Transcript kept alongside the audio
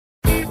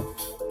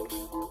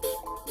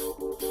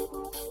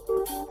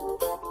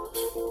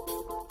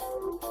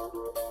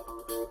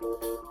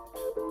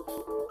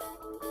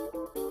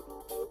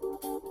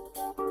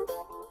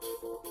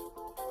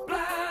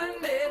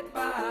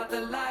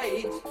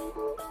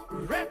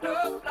Wrapped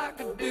up like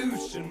a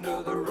douche,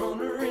 another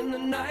runner in the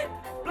night,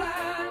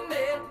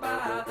 blinded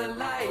by the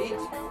light.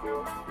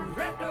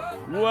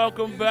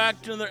 Welcome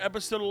back to another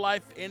episode of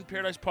Life in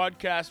Paradise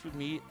podcast with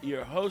me,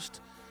 your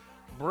host,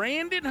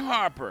 Brandon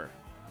Harper.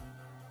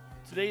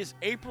 Today is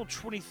April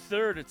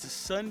 23rd. It's a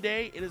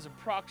Sunday. It is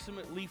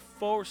approximately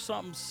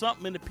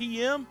 4-something in the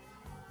p.m.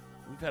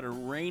 We've had a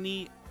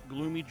rainy,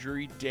 gloomy,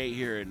 dreary day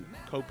here in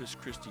Corpus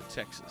Christi,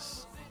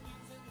 Texas.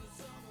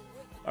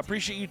 I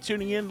appreciate you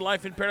tuning in to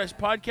Life in Paradise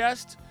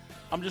podcast.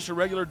 I'm just a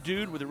regular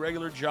dude with a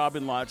regular job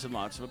and lots of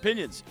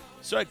opinions.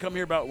 So I come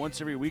here about once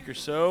every week or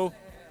so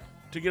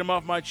to get them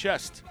off my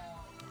chest.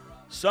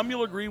 Some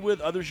you'll agree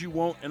with, others you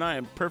won't, and I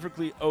am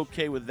perfectly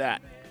okay with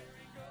that.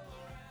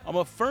 I'm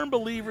a firm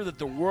believer that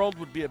the world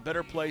would be a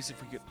better place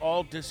if we could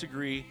all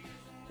disagree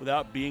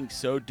without being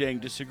so dang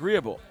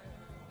disagreeable.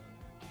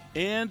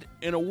 And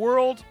in a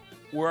world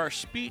where our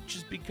speech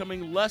is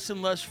becoming less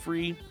and less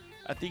free,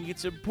 I think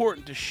it's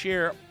important to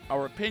share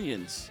our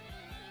opinions.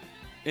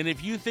 And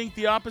if you think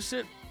the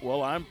opposite,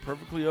 well, I'm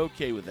perfectly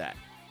okay with that.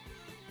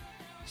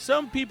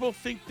 Some people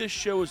think this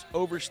show is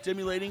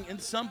overstimulating,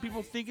 and some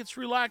people think it's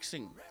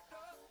relaxing.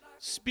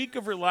 Speak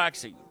of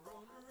relaxing.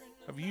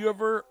 Have you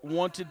ever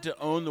wanted to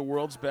own the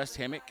world's best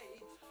hammock?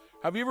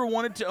 Have you ever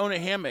wanted to own a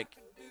hammock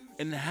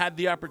and had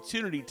the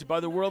opportunity to buy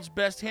the world's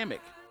best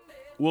hammock?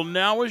 Well,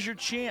 now is your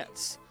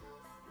chance.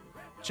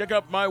 Check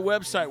out my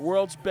website,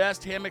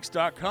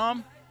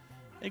 worldsbesthammocks.com,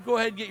 and go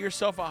ahead and get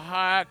yourself a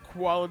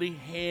high-quality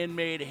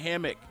handmade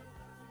hammock.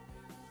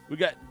 We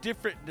got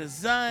different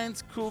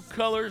designs, cool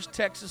colors,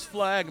 Texas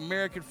flag,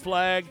 American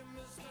flag,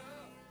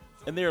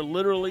 and they are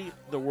literally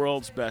the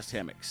world's best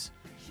hammocks.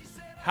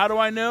 How do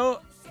I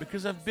know?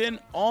 Because I've been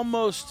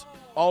almost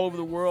all over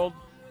the world,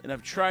 and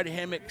I've tried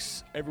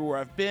hammocks everywhere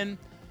I've been,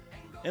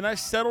 and I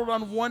settled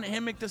on one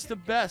hammock that's the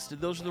best,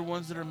 and those are the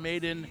ones that are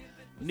made in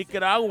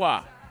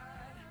Nicaragua.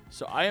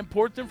 So I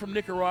import them from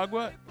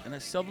Nicaragua, and I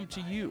sell them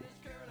to you.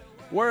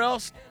 Where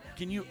else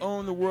can you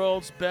own the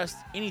world's best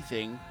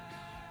anything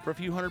for a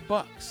few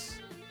 $100?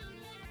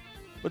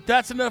 But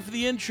that's enough of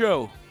the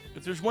intro.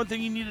 If there's one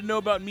thing you need to know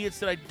about me, it's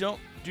that I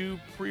don't do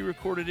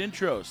pre-recorded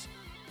intros.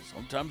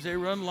 Sometimes they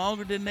run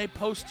longer than they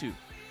supposed to.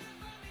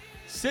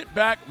 Sit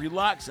back,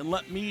 relax, and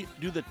let me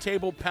do the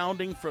table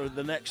pounding for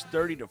the next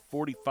 30 to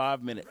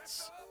 45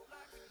 minutes.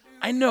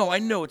 I know,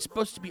 it's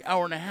supposed to be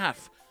hour and a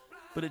half,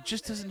 but it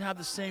just doesn't have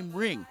the same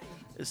ring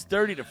as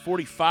 30 to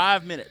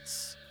 45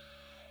 minutes.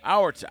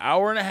 Hour to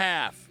hour and a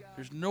half.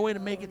 There's no way to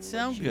make it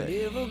sound good.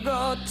 Never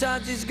got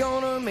tired, she's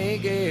gonna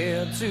make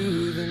it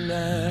to the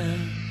night.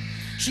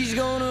 She's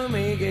gonna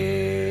make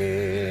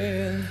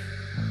it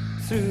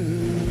through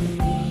the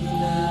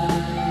night.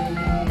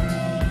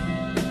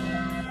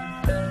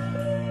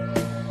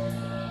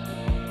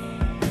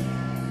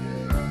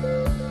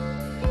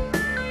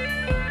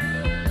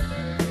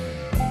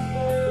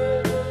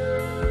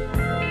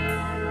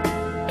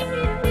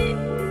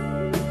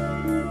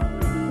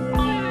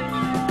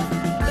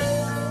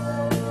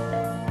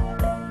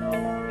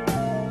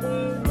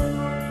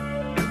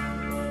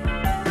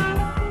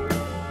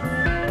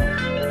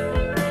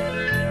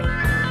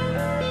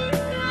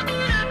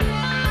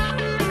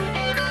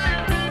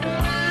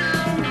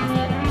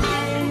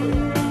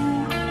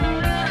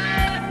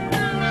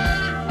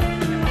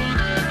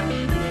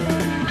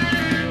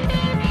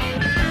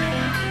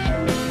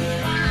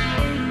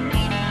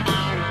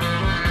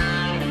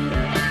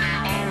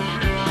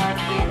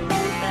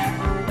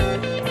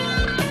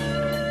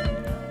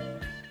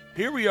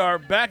 Here we are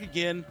back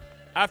again.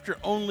 After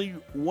only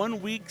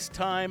 1 week's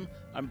time,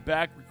 I'm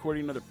back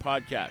recording another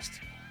podcast.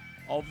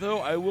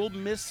 Although I will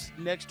miss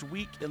next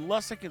week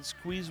unless I can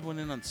squeeze one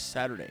in on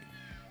Saturday.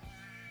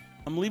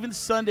 I'm leaving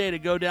Sunday to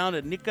go down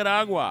to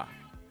Nicaragua.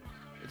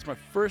 It's my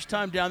first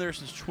time down there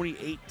since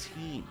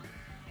 2018.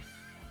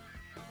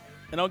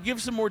 And I'll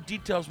give some more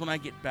details when I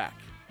get back.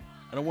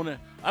 I don't want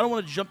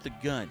to jump the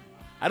gun.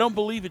 I don't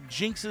believe it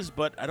jinxes,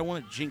 but I don't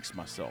want to jinx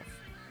myself.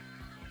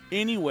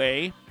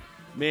 Anyway,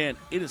 man,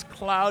 it is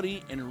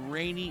cloudy and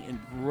rainy and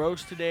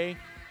gross today,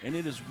 and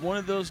it is one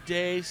of those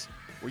days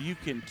where you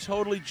can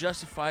totally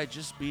justify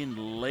just being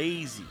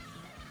lazy.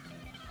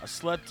 I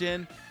slept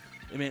in,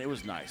 and man, it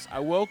was nice. I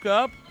woke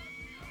up,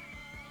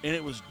 and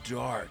it was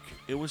dark.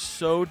 It was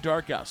so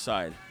dark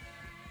outside.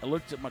 I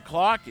looked at my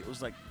clock. It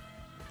was like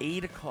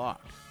 8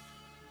 o'clock.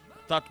 I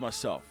thought to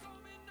myself,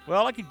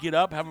 well, I could get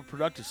up, have a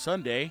productive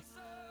Sunday.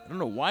 I don't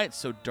know why it's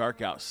so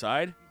dark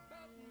outside.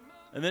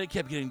 And then it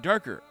kept getting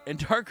darker and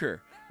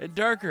darker and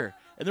darker.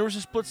 And there was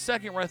a split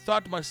second where I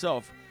thought to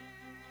myself,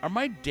 are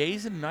my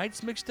days and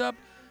nights mixed up?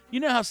 You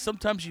know how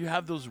sometimes you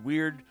have those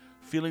weird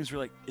feelings where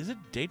you're like, is it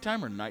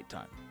daytime or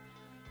nighttime?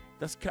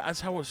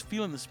 That's how I was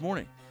feeling this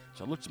morning.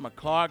 So I looked at my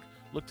clock,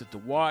 looked at the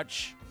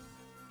watch,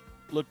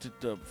 looked at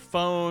the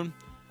phone.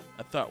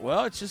 I thought,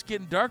 well, it's just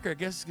getting darker. I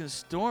guess it's going to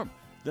storm.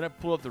 Then I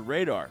pulled up the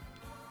radar.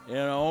 And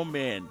oh,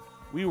 man,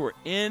 we were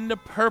in the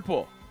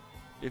purple,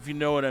 if you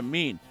know what I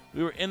mean.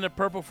 We were in the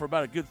purple for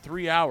about a good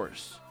 3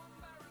 hours.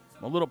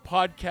 My little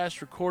podcast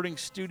recording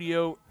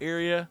studio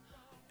area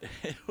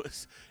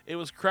it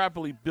was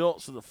crappily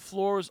built, so the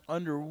floor was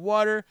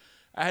underwater.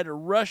 I had to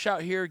rush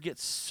out here, get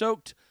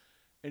soaked,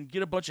 and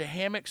get a bunch of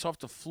hammocks off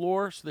the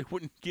floor so they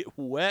wouldn't get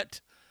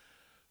wet.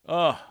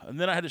 And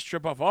then I had to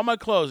strip off all my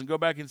clothes and go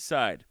back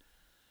inside.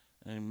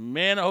 And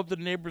man, I hope the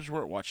neighbors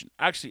weren't watching.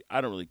 Actually,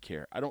 I don't really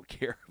care. I don't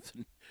care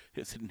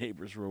if the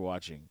neighbors were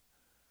watching.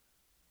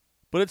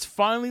 But it's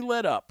finally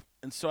let up.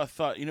 And so I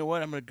thought, you know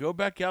what? I'm going to go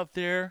back out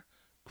there,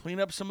 clean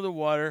up some of the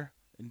water,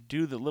 and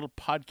do the little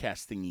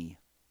podcast thingy.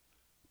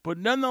 But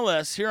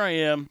nonetheless, here I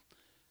am,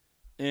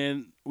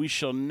 and we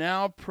shall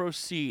now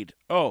proceed.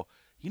 Oh,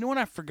 you know what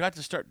I forgot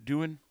to start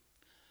doing?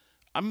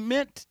 I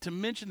meant to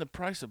mention the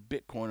price of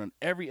Bitcoin on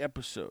every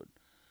episode,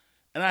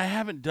 and I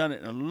haven't done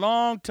it in a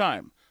long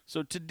time.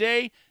 So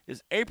today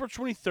is April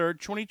 23rd,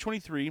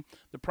 2023.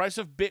 The price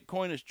of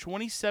Bitcoin is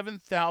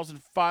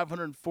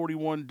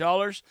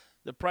 $27,541.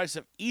 The price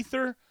of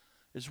Ether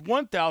is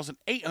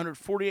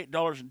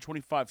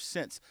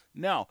 $1,848.25.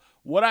 Now,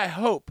 what I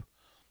hope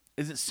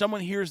is that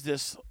someone hears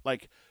this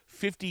like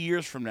 50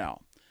 years from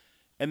now,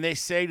 and they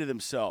say to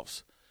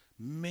themselves,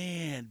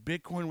 man,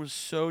 Bitcoin was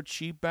so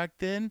cheap back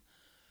then.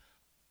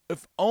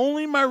 If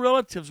only my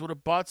relatives would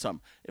have bought some.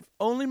 If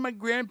only my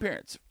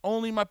grandparents, if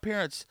only my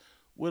parents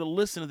would have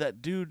listened to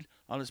that dude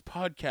on his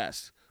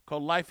podcast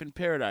called Life in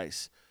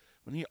Paradise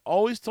when he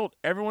always told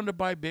everyone to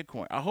buy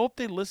Bitcoin. I hope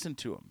they listened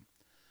to him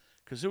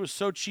because it was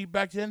so cheap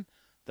back then.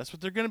 That's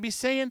what they're going to be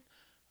saying.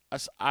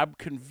 I'm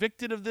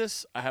convicted of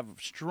this. I have a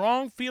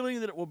strong feeling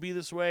that it will be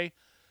this way.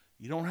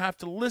 You don't have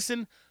to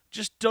listen.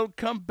 Just don't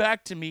come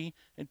back to me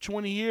in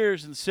 20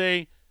 years and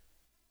say,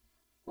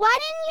 why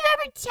didn't you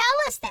ever tell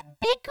us that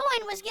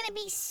Bitcoin was going to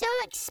be so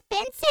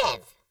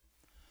expensive?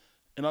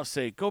 and I'll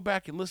say, go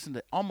back and listen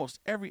to almost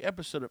every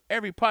episode of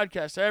every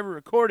podcast I ever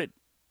recorded.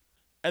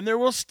 And there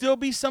will still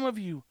be some of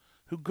you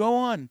who go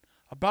on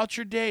about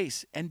your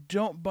days and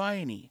don't buy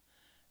any.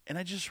 And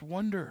I just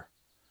wonder.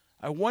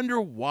 I wonder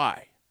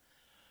why.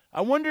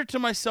 I wonder to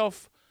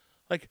myself,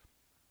 like,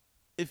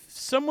 if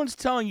someone's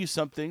telling you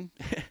something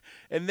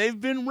and they've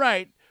been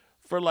right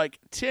for like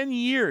 10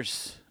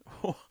 years,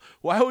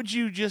 why would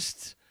you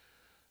just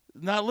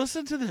not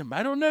listen to them?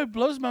 I don't know. It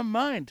blows my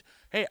mind.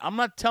 Hey, I'm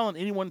not telling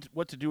anyone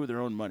what to do with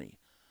their own money.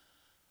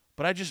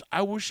 But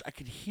I wish I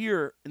could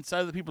hear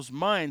inside of the people's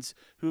minds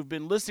who have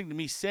been listening to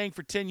me saying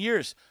for 10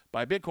 years,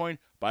 buy Bitcoin,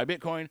 buy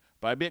Bitcoin,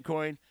 buy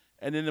Bitcoin.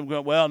 And then I'm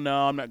going, well,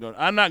 no, I'm not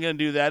going to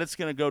do that. It's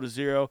going to go to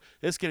zero.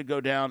 It's going to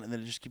go down. And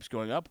then it just keeps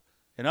going up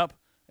and up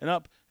and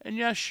up. And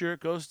yeah, sure,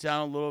 it goes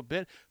down a little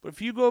bit. But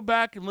if you go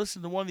back and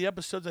listen to one of the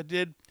episodes I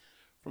did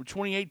from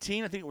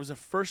 2018, I think it was the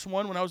first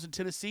one when I was in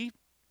Tennessee,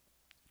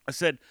 I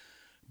said,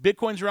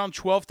 Bitcoin's around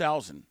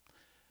 12,000.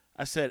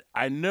 I said,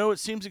 I know it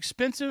seems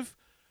expensive,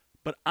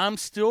 but I'm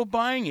still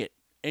buying it.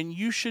 And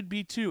you should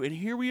be too. And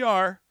here we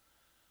are,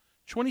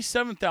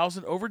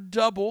 27,000, over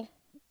double.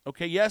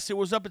 Okay, yes, it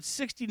was up at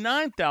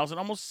 69,000,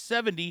 almost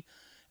 70,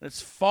 and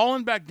it's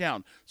fallen back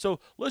down. So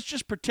let's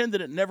just pretend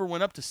that it never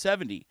went up to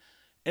 70,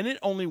 and it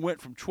only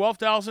went from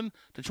 12,000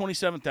 to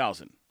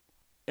 27,000.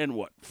 In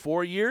what,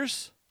 4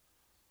 years?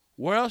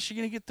 Where else are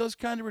you going to get those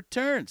kind of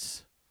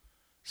returns?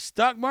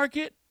 Stock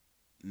market?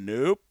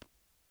 Nope.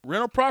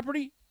 Rental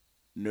property?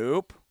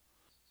 Nope.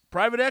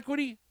 Private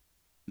equity?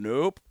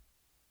 Nope.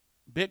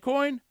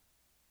 Bitcoin?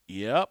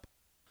 Yep.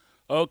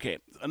 Okay,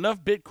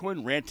 enough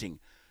Bitcoin ranting.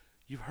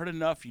 You've heard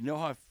enough. You know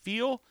how I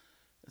feel.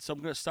 So I'm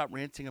going to stop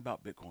ranting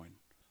about Bitcoin.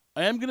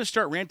 I am going to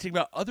start ranting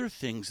about other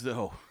things,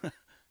 though.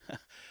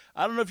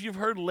 I don't know if you've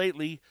heard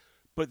lately,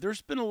 but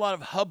there's been a lot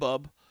of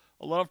hubbub,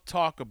 a lot of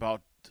talk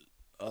about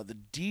the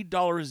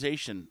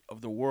de-dollarization of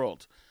the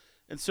world.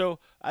 And so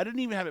I didn't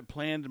even have it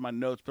planned in my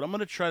notes, but I'm going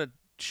to try to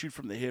shoot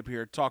from the hip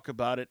here, talk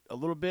about it a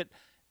little bit,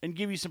 and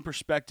give you some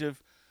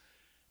perspective.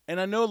 And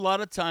I know a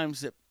lot of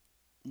times that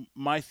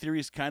my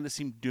theories kind of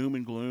seem doom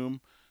and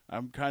gloom.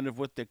 I'm kind of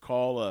what they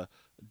call a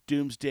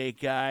doomsday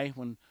guy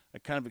when I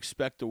kind of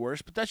expect the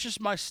worst. But that's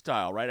just my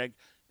style, right? I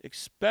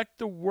expect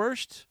the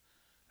worst,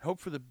 hope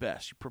for the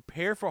best. You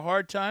prepare for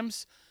hard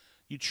times.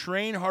 You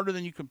train harder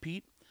than you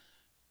compete.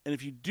 And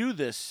if you do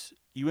this,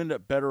 you end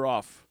up better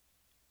off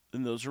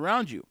than those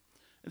around you.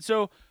 And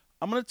so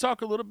I'm going to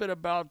talk a little bit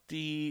about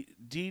the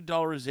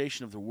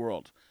de-dollarization of the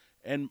world.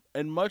 And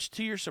much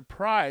to your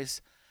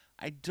surprise,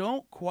 I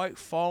don't quite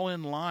fall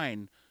in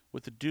line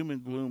with the doom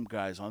and gloom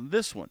guys on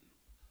this one.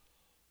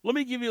 Let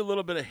me give you a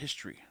little bit of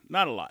history.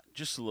 Not a lot,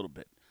 just a little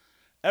bit.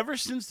 Ever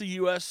since the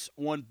U.S.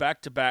 won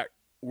back-to-back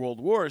world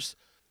wars,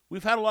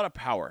 we've had a lot of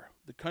power.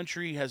 The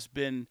country has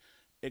been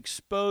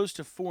exposed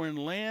to foreign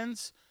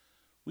lands.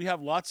 We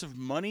have lots of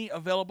money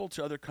available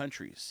to other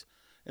countries.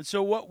 And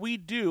so what we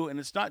do, and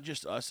it's not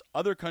just us,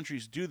 other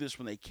countries do this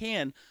when they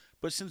can,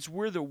 but since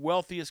we're the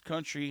wealthiest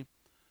country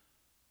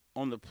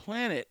on the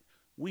planet,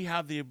 we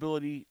have the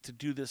ability to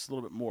do this a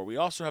little bit more. We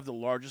also have the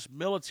largest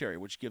military,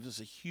 which gives us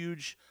a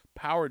huge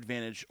power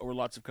advantage over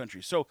lots of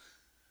countries. So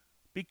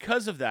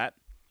because of that,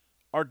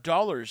 our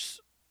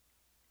dollars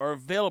are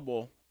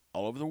available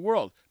all over the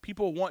world.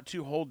 People want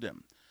to hold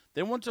them.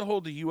 They want to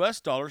hold the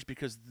U.S. dollars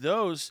because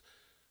those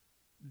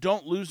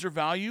don't lose their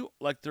value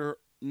like their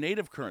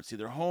native currency,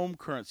 their home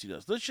currency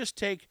does. Let's just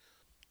take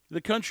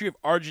the country of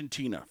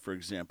Argentina, for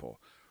example.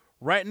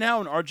 Right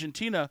now in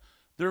Argentina,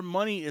 their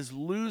money is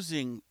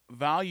losing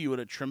value at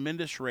a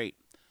tremendous rate.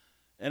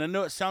 And I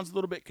know it sounds a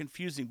little bit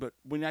confusing, but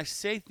when I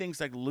say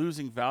things like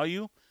losing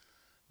value,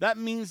 that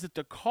means that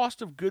the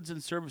cost of goods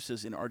and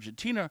services in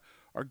Argentina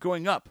are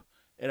going up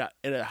at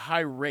a high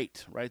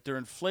rate, right? Their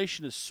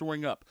inflation is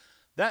soaring up.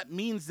 That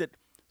means that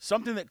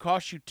something that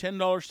costs you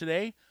 $10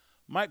 today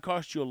might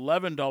cost you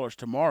 $11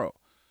 tomorrow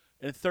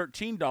and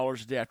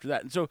 $13 a day after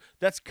that. And so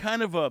that's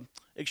kind of a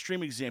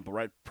extreme example,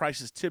 right?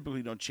 Prices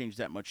typically don't change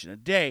that much in a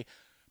day,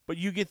 but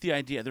you get the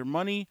idea. Their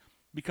money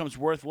becomes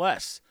worth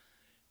less.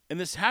 And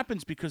this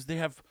happens because they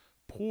have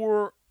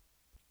poor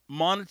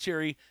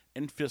monetary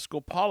and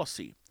fiscal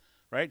policy,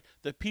 right?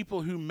 The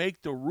people who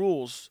make the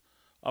rules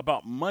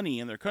about money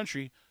in their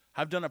country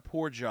have done a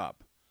poor job.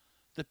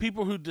 The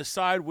people who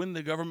decide when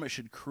the government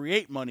should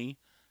create money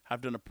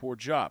have done a poor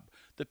job.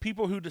 The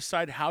people who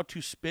decide how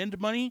to spend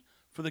money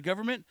for the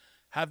government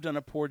have done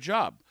a poor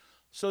job.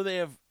 So they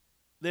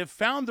have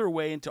found their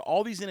way into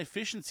all these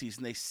inefficiencies,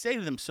 and they say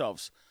to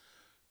themselves,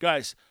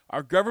 guys,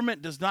 our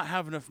government does not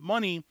have enough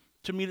money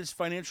to meet its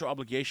financial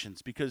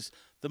obligations because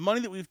the money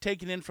that we've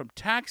taken in from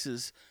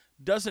taxes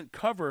doesn't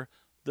cover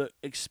the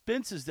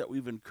expenses that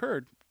we've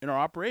incurred in our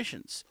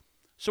operations.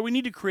 So we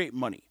need to create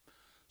money.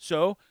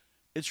 So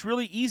it's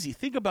really easy.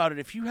 Think about it.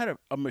 If you had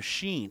a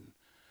machine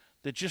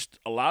that just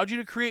allowed you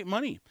to create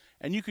money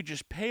and you could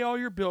just pay all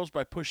your bills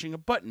by pushing a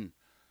button,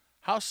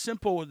 how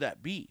simple would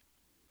that be?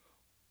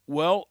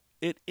 Well,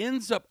 it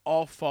ends up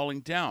all falling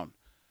down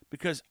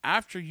because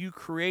after you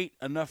create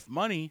enough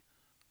money,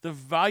 the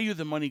value of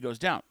the money goes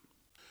down.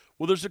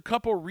 Well, there's a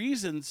couple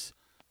reasons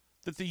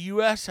that the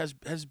U.S.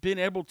 has been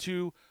able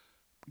to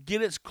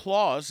get its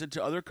claws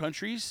into other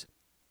countries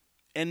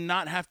and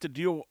not have to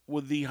deal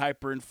with the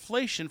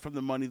hyperinflation from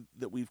the money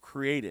that we've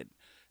created.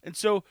 And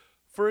so,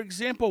 for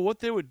example, what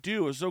they would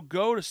do is they'll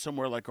go to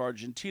somewhere like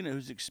Argentina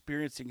who's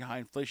experiencing high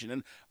inflation.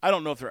 And I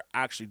don't know if they're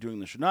actually doing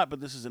this or not, but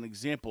this is an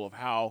example of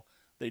how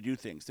they do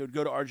things. They would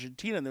go to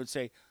Argentina and they would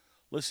say,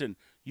 listen,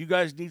 you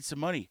guys need some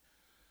money.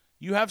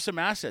 You have some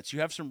assets. You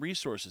have some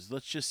resources.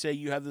 Let's just say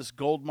you have this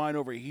gold mine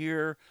over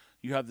here.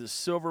 You have this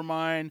silver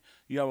mine.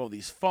 You have all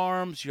these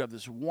farms. You have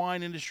this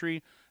wine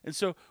industry. And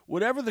so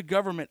whatever the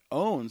government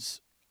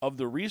owns of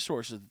the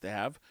resources that they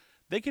have,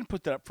 they can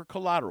put that up for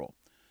collateral.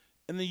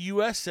 And the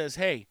U.S. says,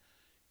 hey,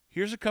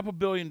 here's a couple $2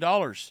 billion,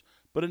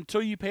 but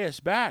until you pay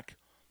us back,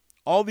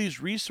 all these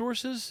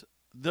resources,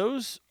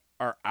 those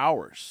are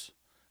ours.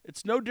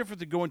 It's no different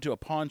than going to a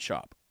pawn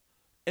shop.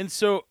 And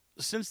so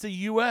since the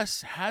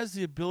U.S. has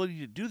the ability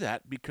to do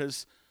that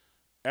because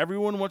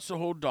everyone wants to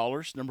hold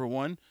dollars, number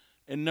one,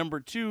 and number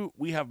two,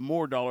 we have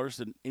more dollars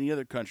than any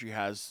other country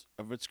has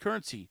of its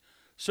currency.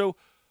 So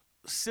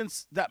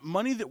since that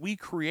money that we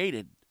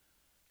created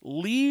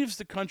leaves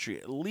the country,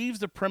 it leaves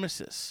the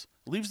premises,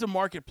 leaves the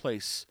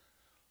marketplace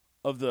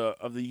of the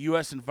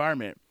U.S.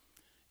 environment,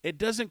 it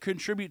doesn't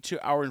contribute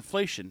to our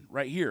inflation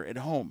right here at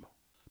home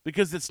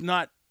because it's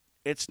not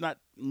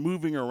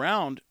moving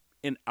around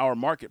in our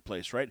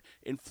marketplace, right?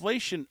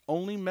 Inflation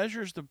only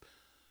measures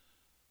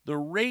the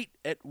rate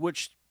at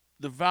which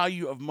the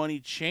value of money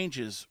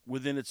changes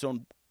within its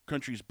own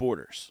country's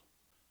borders.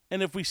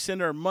 And if we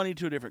send our money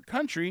to a different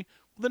country,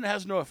 well, then it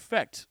has no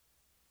effect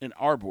in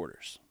our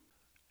borders.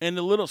 And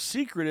the little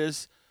secret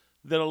is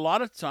that a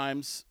lot of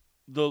times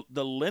the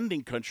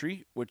lending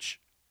country, which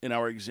in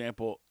our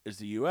example is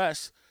the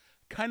U.S.,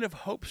 kind of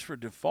hopes for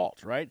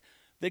default, right?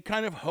 They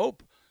kind of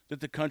hope that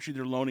the country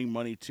they're loaning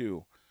money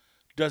to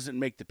doesn't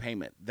make the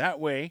payment. That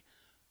way,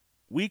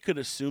 we could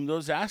assume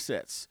those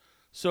assets.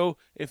 So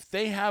if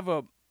they have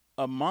a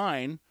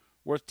mine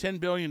worth $10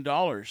 billion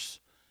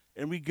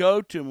and we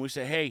go to them and we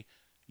say, hey,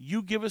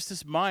 you give us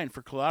this mine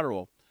for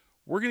collateral,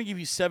 we're going to give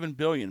you $7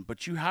 billion,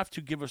 but you have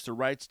to give us the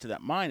rights to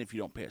that mine if you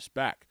don't pay us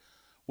back.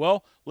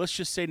 Well, let's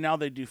just say now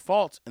they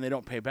default and they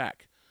don't pay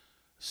back.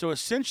 So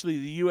essentially,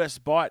 the U.S.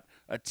 bought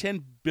a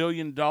 $10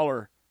 billion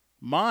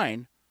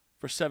mine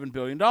for $7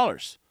 billion.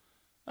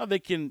 Now, they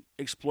can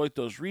exploit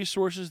those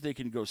resources. They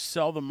can go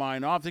sell the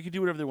mine off. They can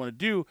do whatever they want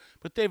to do,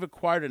 but they've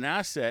acquired an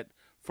asset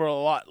for a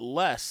lot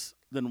less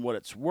than what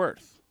it's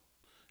worth.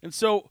 And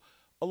so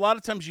a lot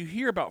of times you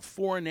hear about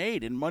foreign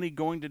aid and money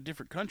going to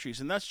different countries,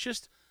 and that's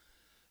just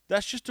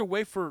a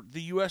way for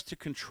the U.S. to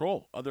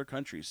control other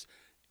countries.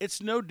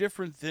 It's no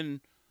different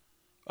than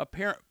a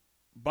parent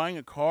buying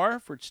a car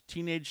for its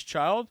teenage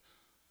child,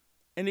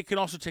 and it can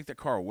also take that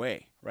car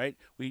away, right?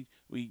 We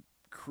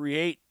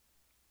create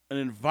an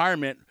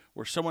environment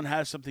where someone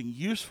has something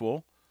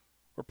useful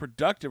or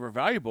productive or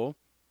valuable,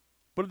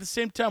 but at the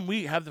same time,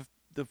 we have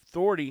the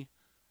authority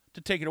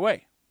to take it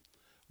away.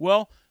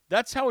 Well,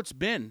 that's how it's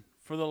been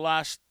for the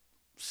last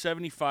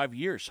 75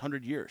 years,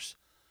 100 years.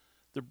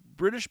 The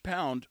British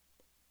pound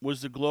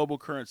was the global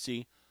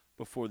currency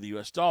before the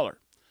U.S. dollar.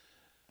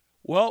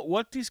 Well,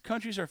 what these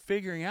countries are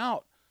figuring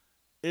out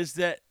is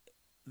that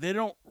they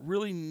don't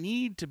really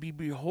need to be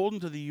beholden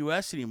to the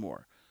U.S.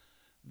 anymore.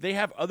 They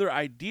have other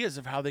ideas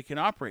of how they can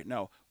operate.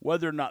 Now,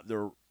 whether or not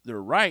they're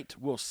they're right,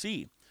 we'll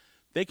see.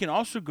 They can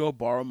also go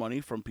borrow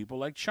money from people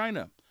like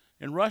China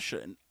and Russia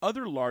and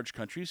other large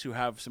countries who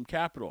have some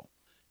capital.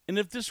 And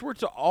if this were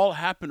to all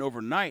happen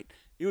overnight,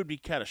 it would be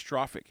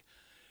catastrophic.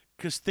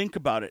 Because think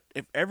about it.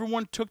 If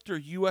everyone took their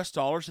US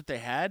dollars that they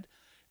had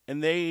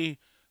and they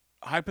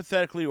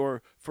hypothetically,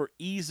 or for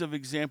ease of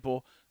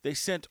example, they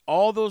sent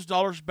all those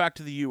dollars back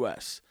to the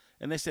US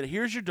and they said,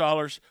 here's your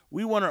dollars.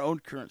 We want our own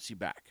currency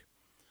back.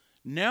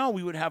 Now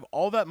we would have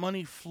all that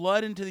money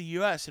flood into the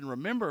US. And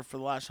remember, for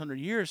the last 100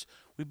 years,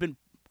 we've been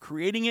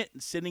creating it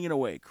and sending it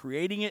away,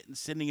 creating it and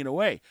sending it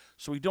away.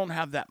 So we don't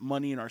have that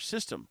money in our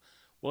system.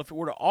 Well, if it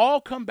were to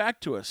all come back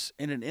to us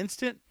in an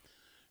instant,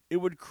 it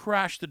would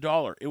crash the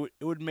dollar. It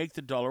would make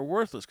the dollar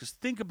worthless. Because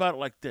think about it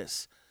like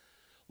this.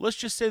 Let's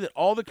just say that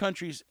all the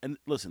countries, and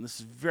listen, this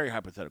is very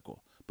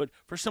hypothetical, but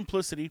for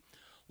simplicity,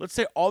 let's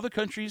say all the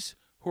countries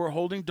who are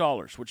holding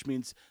dollars, which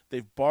means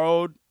they've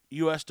borrowed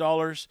U.S.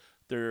 dollars,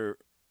 they've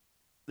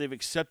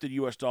accepted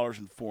U.S. dollars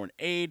in foreign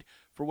aid.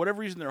 For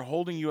whatever reason, they're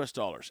holding U.S.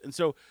 dollars. And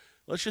so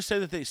let's just say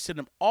that they send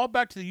them all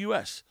back to the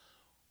U.S.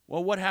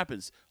 Well, what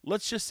happens?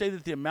 Let's just say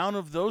that the amount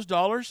of those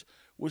dollars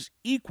was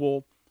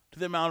equal to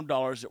the amount of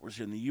dollars that was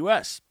in the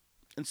U.S.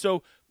 And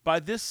so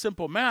by this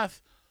simple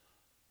math,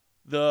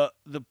 the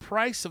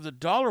price of the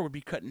dollar would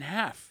be cut in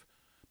half.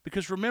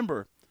 Because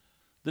remember,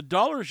 the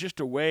dollar is just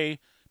a way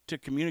to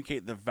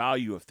communicate the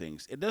value of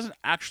things. It doesn't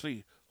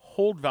actually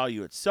hold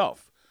value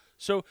itself.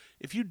 So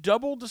if you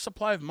doubled the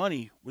supply of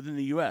money within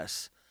the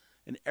U.S.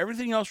 and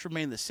everything else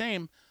remained the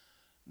same,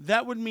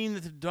 that would mean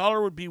that the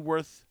dollar would be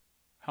worth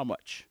how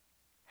much?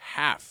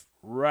 Half.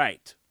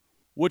 Right.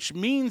 Which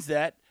means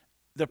that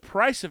the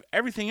price of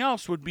everything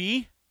else would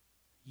be,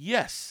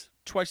 yes,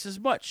 twice as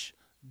much.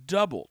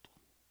 Doubled.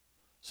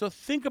 So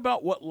think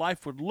about what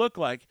life would look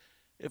like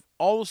if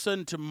all of a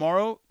sudden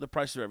tomorrow the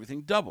price of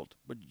everything doubled,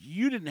 but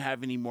you didn't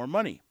have any more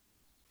money.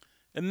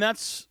 And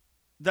that's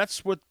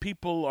what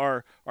people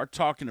are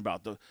talking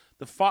about.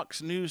 The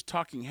Fox News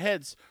talking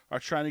heads are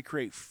trying to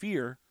create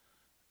fear,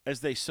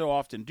 as they so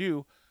often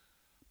do,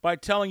 by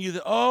telling you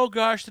that, oh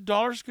gosh, the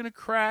dollar's going to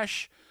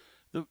crash.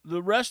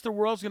 The rest of the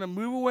world's going to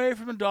move away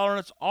from the dollar and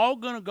it's all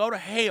going to go to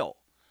hell.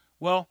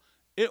 Well,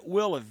 it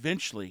will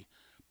eventually,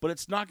 but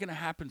it's not going to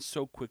happen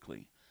so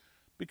quickly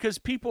because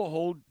people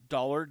hold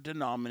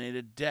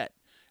dollar-denominated debt,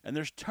 and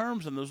there's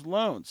terms on those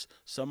loans.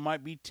 Some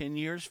might be 10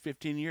 years,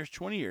 15 years,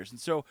 20 years. And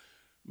so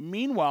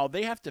meanwhile,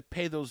 they have to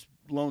pay those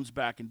loans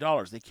back in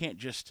dollars. They can't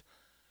just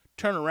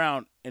turn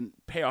around and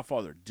pay off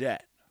all their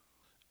debt.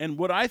 And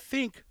what I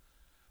think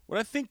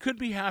could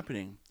be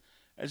happening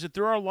is that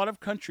there are a lot of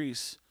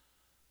countries.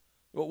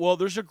 Well,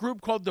 there's a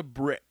group called the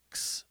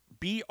BRICS,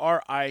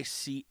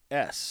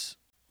 BRICS.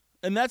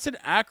 And that's an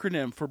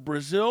acronym for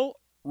Brazil,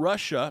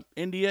 Russia,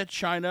 India,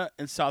 China,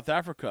 and South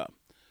Africa.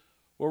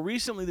 Well,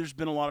 recently there's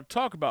been a lot of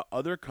talk about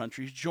other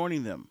countries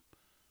joining them.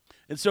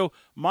 And so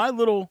my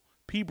little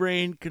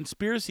pea-brain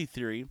conspiracy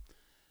theory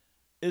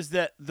is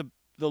that the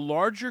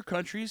larger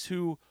countries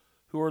who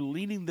are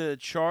leading the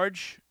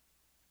charge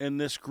in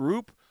this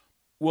group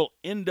will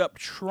end up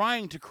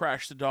trying to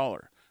crash the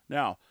dollar.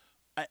 Now,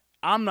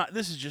 I'm not,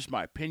 this is just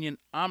my opinion.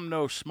 I'm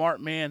no smart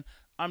man.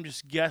 I'm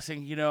just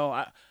guessing,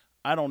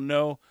 I don't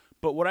know.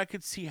 But what I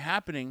could see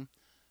happening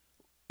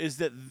is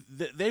that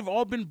they've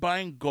all been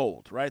buying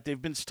gold, right?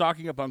 They've been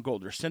stocking up on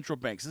gold. Their central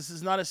banks. This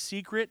is not a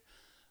secret.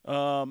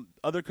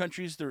 Other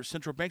countries, their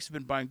central banks have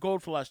been buying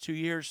gold for the last 2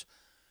 years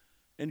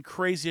in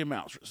crazy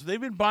amounts. So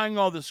they've been buying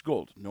all this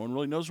gold. No one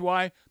really knows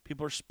why.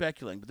 People are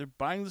speculating, but they're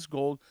buying this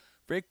gold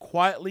very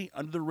quietly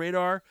under the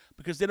radar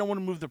because they don't want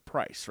to move the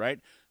price, right?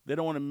 They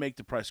don't want to make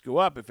the price go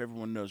up if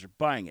everyone knows they're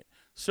buying it.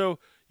 So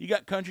you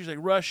got countries like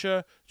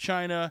Russia,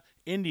 China,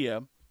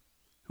 India,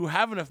 who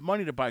have enough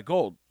money to buy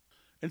gold.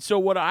 And so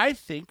what I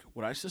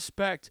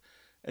suspect,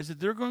 is that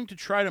they're going to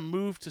try to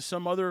move to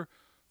some other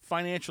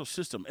financial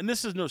system. And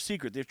this is no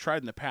secret. They've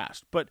tried in the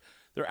past, but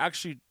they're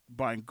actually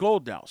buying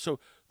gold now. So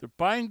they're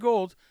buying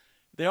gold.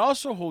 They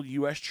also hold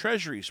U.S.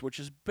 treasuries, which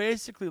is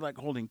basically like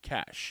holding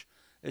cash.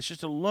 It's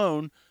just a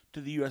loan to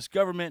the U.S.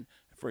 government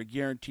for a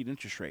guaranteed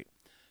interest rate.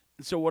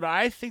 And so what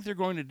I think they're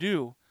going to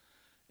do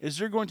is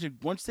they're going to,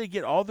 once they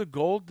get all the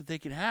gold that they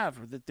can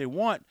have or that they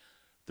want,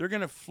 they're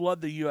going to flood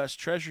the U.S.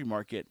 Treasury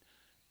market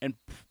and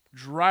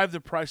drive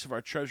the price of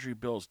our Treasury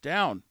bills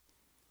down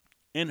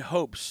in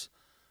hopes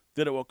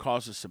that it will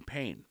cause us some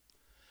pain.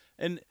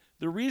 And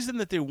the reason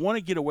that they want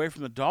to get away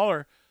from the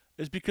dollar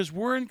is because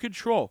we're in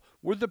control.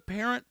 We're the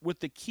parent with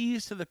the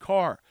keys to the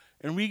car,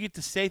 and we get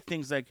to say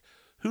things like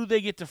who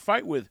they get to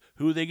fight with,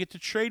 who they get to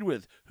trade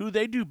with, who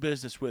they do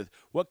business with,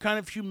 what kind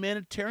of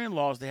humanitarian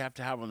laws they have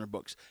to have on their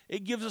books.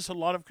 It gives us a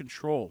lot of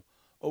control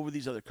over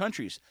these other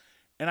countries.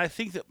 And I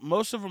think that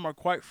most of them are,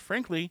 quite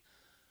frankly,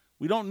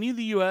 we don't need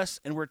the U.S.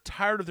 and we're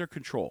tired of their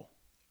control.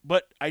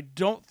 But I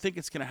don't think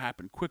it's going to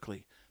happen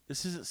quickly.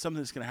 This isn't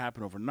something that's going to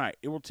happen overnight.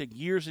 It will take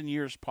years and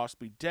years,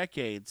 possibly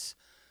decades,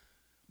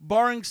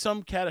 barring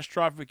some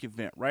catastrophic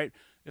event, right?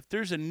 If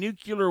there's a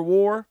nuclear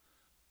war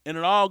and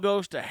it all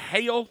goes to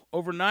hell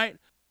overnight,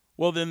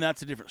 well, then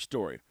that's a different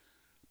story.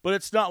 But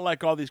it's not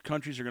like all these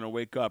countries are going to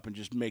wake up and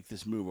just make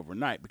this move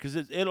overnight, because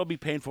it'll be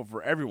painful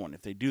for everyone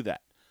if they do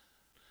that.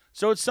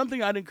 So it's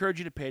something I'd encourage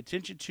you to pay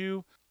attention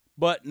to,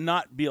 but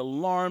not be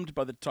alarmed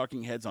by the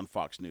talking heads on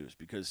Fox News,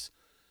 because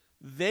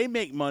they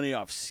make money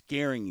off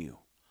scaring you.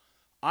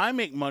 I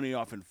make money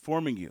off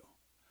informing you.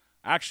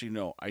 Actually,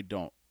 no, I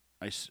don't.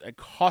 It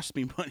costs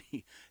me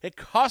money. It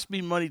costs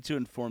me money to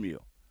inform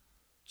you.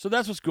 So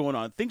that's what's going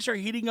on. Things are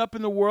heating up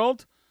in the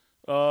world.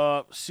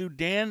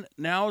 Sudan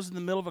now is in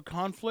the middle of a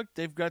conflict.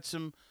 They've got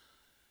some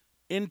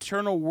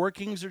internal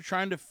workings they're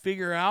trying to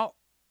figure out.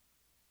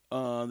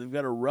 They've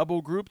got a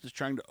rebel group that's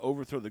trying to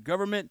overthrow the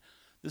government.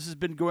 This has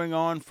been going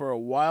on for a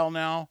while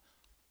now.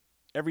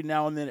 Every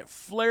now and then it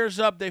flares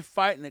up, they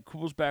fight, and it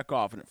cools back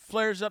off. And it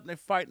flares up, and they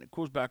fight, and it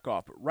cools back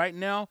off. But right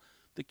now,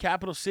 the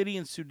capital city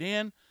in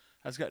Sudan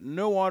has got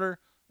no water,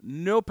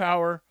 no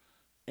power,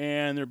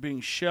 and they're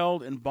being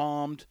shelled and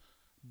bombed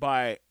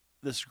by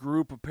this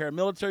group of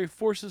paramilitary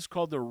forces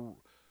called the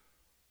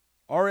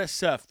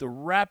RSF, the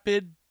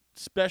Rapid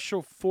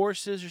Special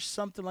Forces, or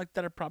something like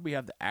that. I probably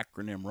have the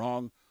acronym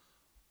wrong.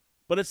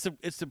 But it's the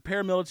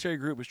paramilitary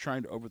group was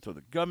trying to overthrow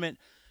the government.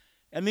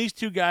 And these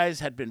two guys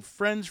had been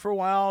friends for a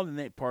while, and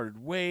they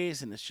parted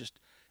ways, and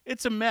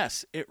it's a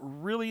mess. It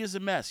really is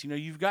a mess. You know,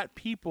 you've got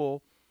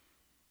people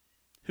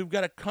who've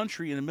got a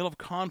country in the middle of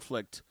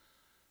conflict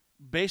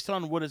based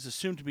on what is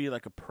assumed to be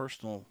like a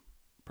personal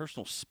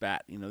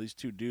spat. You know, these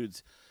two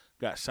dudes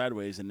got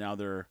sideways, and now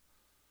they're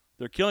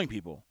killing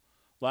people.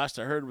 Last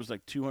I heard was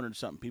like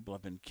 200-something people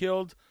have been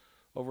killed,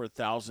 over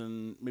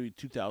 1,000, maybe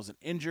 2,000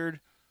 injured,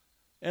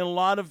 and a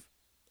lot of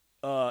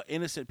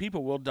innocent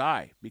people will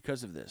die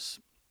because of this.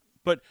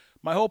 But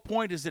my whole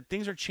point is that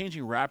things are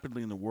changing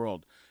rapidly in the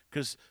world,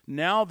 because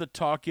now the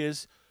talk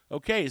is,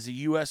 okay, is the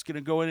U.S. going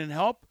to go in and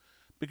help?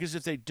 Because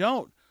if they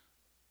don't,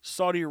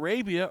 Saudi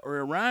Arabia or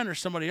Iran or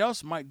somebody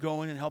else might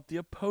go in and help the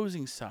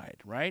opposing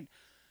side, right?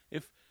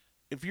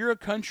 If you're a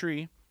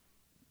country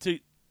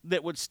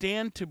that would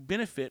stand to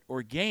benefit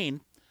or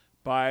gain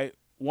by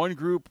one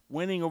group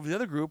winning over the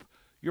other group,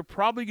 you're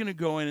probably going to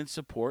go in and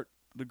support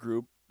the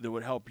group that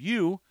would help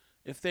you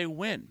if they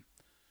win.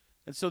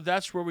 And so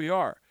that's where we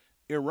are.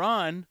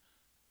 Iran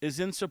is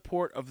in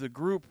support of the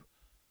group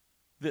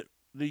that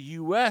the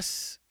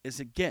U.S. is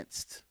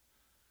against.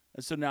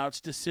 And so now it's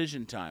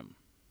decision time.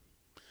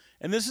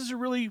 And this is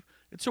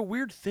it's a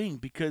weird thing,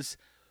 because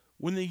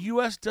when the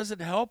U.S.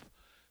 doesn't help,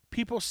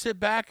 people sit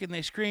back and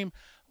they scream,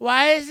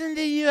 "Why isn't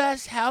the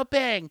U.S.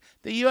 helping?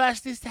 The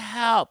U.S. needs to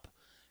help."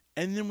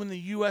 And then when the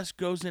U.S.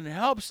 goes in and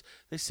helps,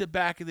 they sit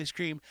back and they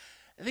scream,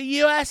 "The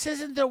U.S.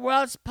 isn't the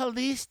world's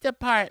police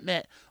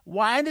department.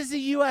 Why does the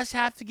U.S.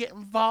 have to get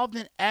involved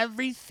in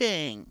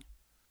everything?"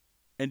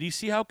 And do you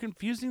see how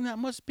confusing that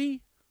must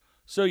be?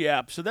 So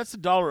that's the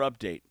dollar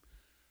update.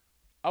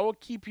 I will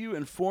keep you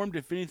informed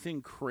if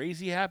anything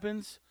crazy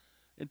happens.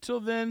 Until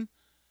then,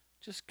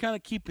 just kind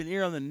of keep an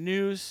ear on the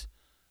news.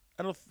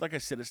 Like I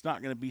said, it's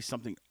not going to be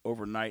something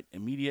overnight,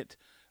 immediate.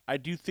 I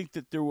do think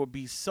that there will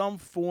be some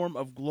form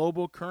of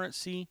global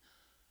currency,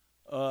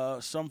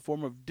 some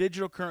form of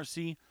digital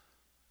currency,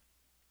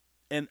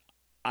 and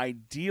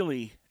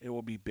ideally, it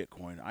will be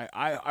Bitcoin.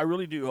 I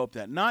really do hope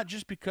that. Not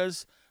just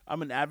because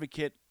I'm an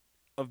advocate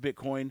of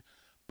Bitcoin,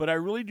 but I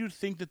really do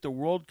think that the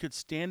world could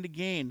stand to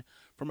gain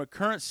from a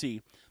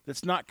currency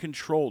that's not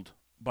controlled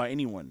by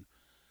anyone.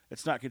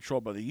 It's not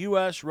controlled by the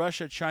U.S.,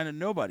 Russia, China,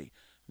 nobody.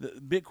 The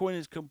Bitcoin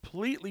is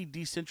completely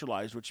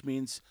decentralized, which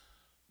means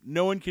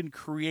no one can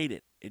create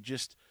it.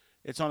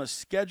 It's on a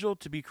schedule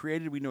to be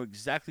created. We know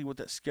exactly what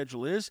that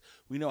schedule is.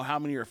 We know how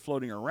many are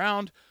floating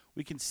around.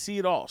 We can see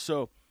it all.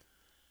 So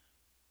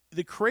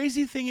the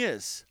crazy thing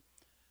is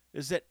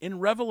that in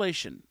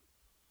Revelation,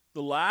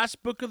 the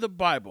last book of the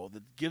Bible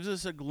that gives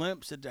us a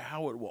glimpse into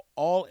how it will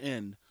all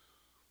end,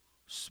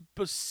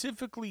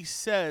 specifically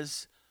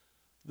says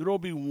there will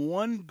be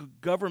one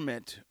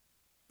government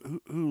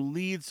who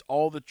leads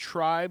all the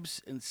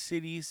tribes and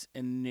cities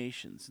and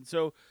nations. And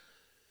so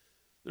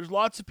there's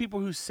lots of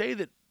people who say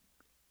that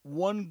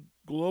one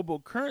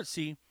global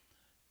currency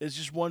is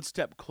just one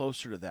step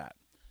closer to that.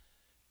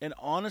 And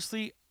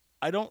honestly,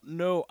 I don't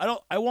know.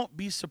 I won't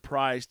be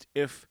surprised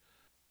if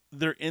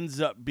there ends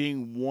up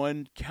being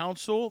one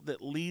council that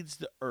leads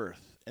the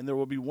earth, and there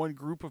will be one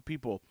group of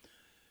people.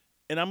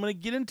 And I'm going to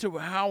get into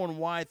how and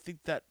why I think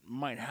that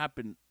might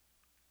happen,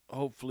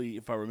 hopefully,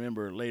 if I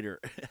remember later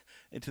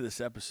into this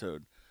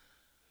episode.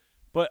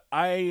 But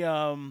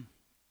I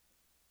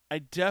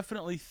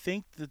definitely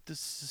think that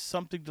this is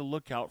something to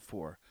look out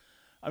for.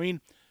 I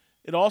mean,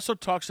 it also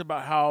talks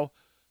about how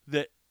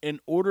that in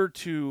order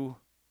to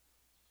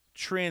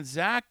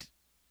transact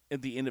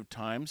at the end of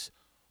times,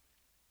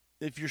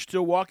 if you're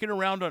still walking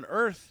around on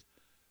Earth,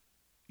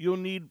 you'll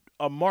need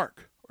a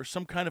mark or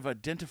some kind of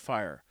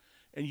identifier,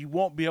 and you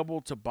won't be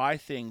able to buy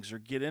things or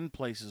get in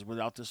places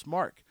without this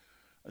mark.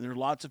 And there are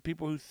lots of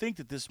people who think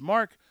that this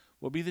mark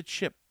will be the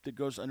chip that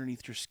goes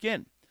underneath your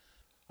skin.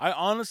 I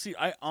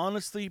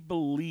honestly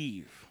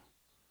believe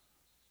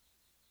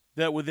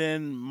that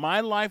within my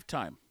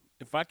lifetime,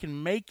 if I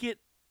can make it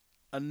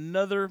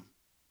another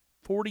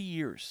 40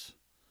 years,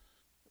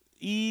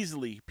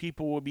 easily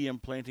people will be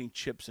implanting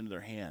chips into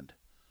their hand.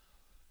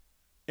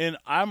 And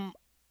I'm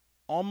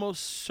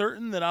almost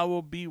certain that I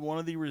will be one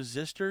of the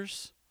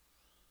resistors.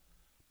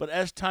 But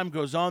as time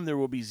goes on, there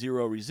will be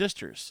zero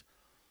resistors.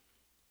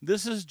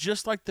 This is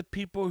just like the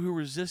people who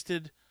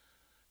resisted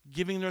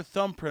giving their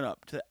thumbprint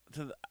up to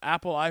the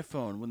Apple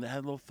iPhone when they had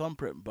a little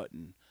thumbprint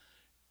button.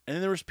 And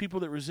then there was people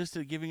that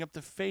resisted giving up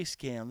the face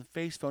cam, the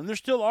face phone. And there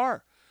still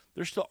are.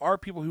 There still are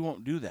people who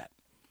won't do that.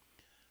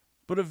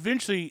 But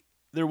eventually,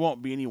 there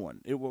won't be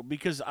anyone. It will,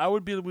 because I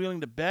would be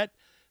willing to bet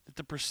that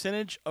the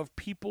percentage of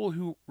people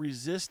who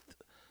resist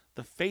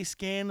the face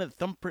scan, the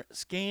thumbprint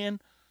scan,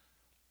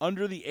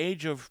 under the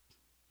age of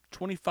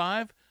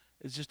 25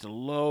 is just a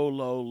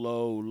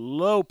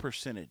low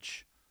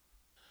percentage.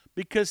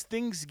 Because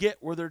things get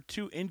where they're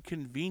too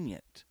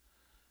inconvenient.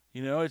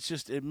 You know,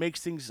 it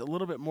makes things a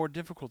little bit more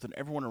difficult than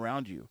everyone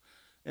around you.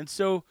 And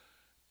so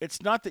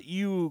it's not that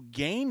you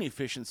gain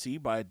efficiency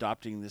by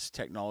adopting this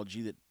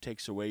technology that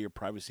takes away your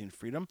privacy and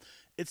freedom.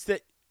 It's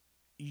that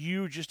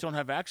you just don't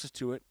have access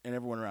to it and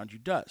everyone around you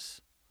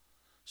does.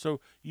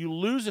 So you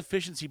lose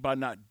efficiency by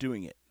not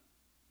doing it.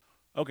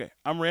 Okay,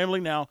 I'm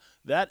rambling now.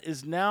 That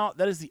is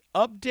the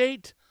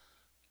update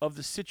of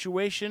the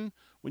situation.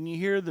 When you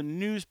hear the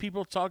news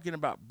people talking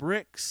about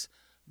BRICS,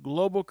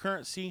 global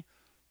currency,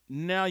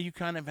 now you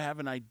kind of have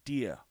an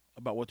idea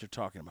about what they're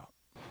talking about.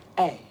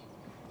 Hey,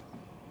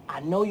 I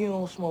know you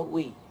don't smoke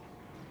weed.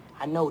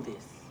 I know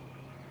this.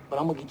 But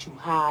I'm gonna get you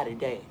high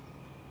today.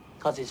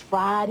 'Cause it's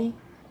Friday,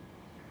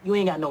 you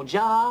ain't got no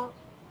job,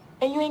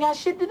 and you ain't got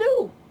shit to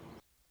do.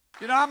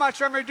 You know how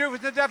much I'm going to do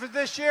with the deficit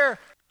this year?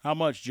 How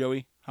much,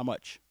 Joey? How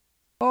much?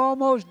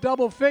 Almost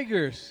double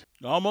figures.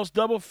 Almost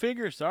double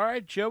figures. All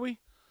right, Joey.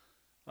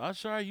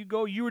 That's all right. You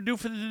go. You were due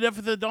for the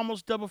deficit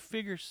almost double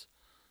figures.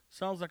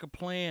 Sounds like a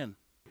plan.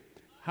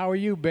 How are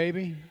you,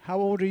 baby? How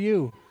old are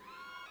you?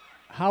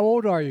 How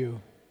old are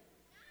you?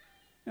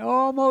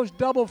 Almost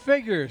double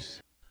figures.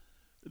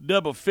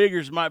 Double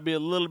figures might be a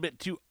little bit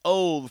too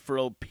old for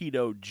old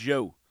Pedo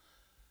Joe.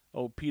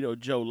 Old Pedo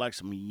Joe likes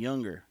them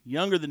younger.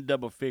 Younger than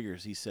double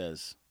figures, he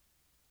says.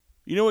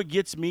 You know what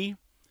gets me?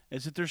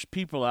 Is that there's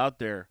people out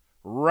there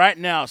right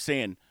now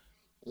saying,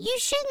 You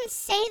shouldn't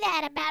say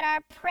that about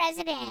our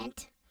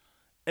president.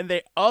 and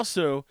they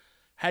also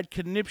had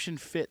conniption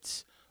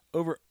fits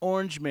over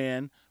Orange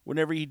Man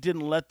whenever he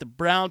didn't let the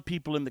brown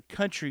people in the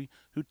country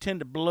who tend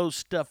to blow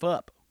stuff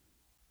up.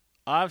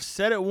 I've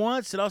said it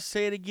once and I'll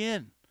say it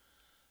again.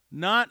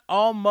 Not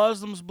all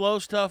Muslims blow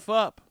stuff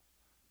up,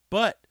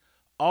 but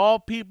all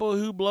people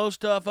who blow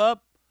stuff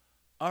up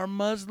are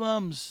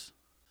Muslims.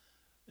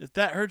 If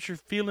that hurts your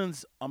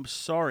feelings, I'm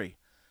sorry.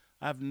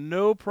 I have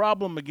no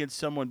problem against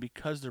someone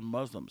because they're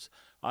Muslims.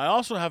 I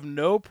also have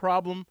no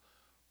problem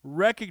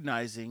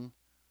recognizing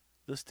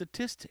the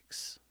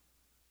statistics.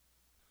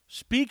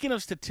 Speaking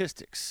of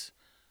statistics,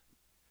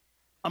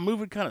 I'm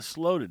moving kind of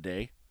slow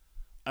today.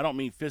 I don't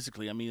mean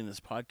physically. I mean in this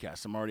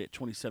podcast. I'm already at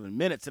 27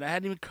 minutes, and I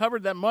hadn't even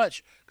covered that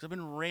much because I've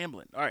been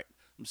rambling. All right,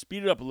 I'm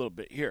speeding it up a little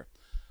bit here.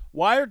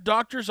 Why are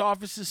doctors'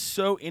 offices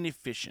so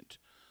inefficient?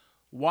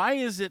 Why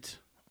is it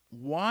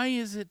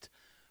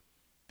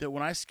that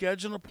when I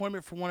schedule an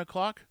appointment for 1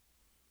 o'clock,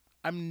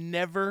 I'm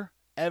never,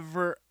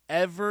 ever,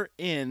 ever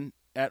in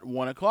at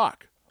 1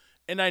 o'clock?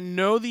 And I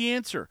know the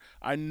answer.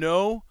 I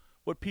know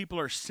what people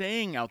are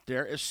saying out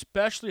there,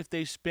 especially if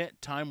they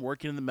spent time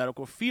working in the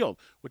medical field,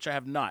 which I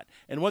have not.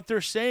 And what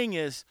they're saying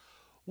is,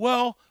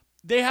 well,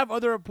 they have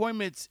other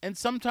appointments, and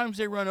sometimes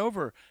they run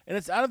over, and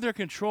it's out of their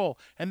control,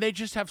 and they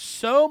just have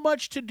so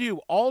much to do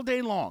all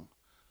day long.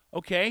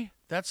 Okay,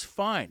 that's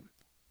fine.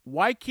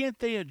 Why can't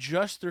they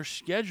adjust their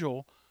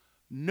schedule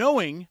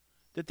knowing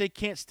that they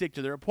can't stick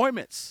to their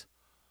appointments?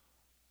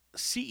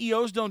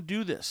 CEOs don't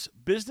do this.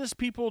 Business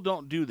people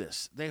don't do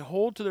this. They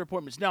hold to their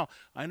appointments. Now,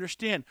 I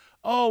understand,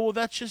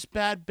 that's just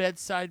bad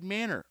bedside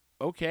manner.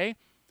 Okay.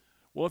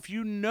 Well, if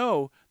you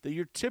know that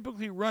you're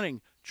typically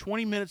running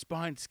 20 minutes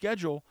behind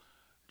schedule,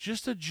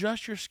 just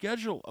adjust your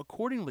schedule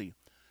accordingly.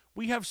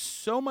 We have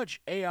so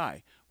much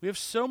AI. We have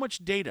so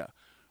much data.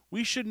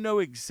 We should know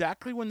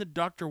exactly when the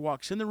doctor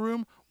walks in the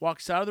room,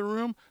 walks out of the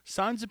room,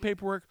 signs the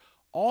paperwork.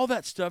 All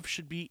that stuff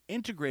should be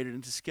integrated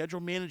into schedule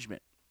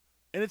management.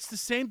 And it's the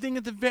same thing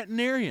at the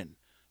veterinarian.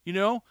 You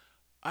know,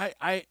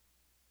 I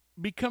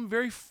become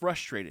very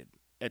frustrated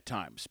at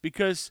times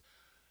because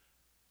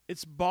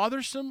it's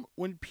bothersome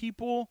when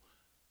people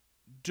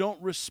don't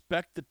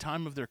respect the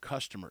time of their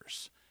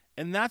customers.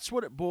 And that's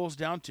what it boils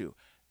down to.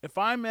 If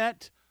I'm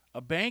at a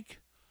bank,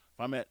 if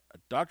I'm at a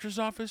doctor's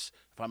office,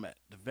 if I'm at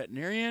the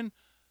veterinarian,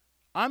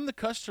 I'm the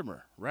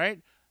customer, right?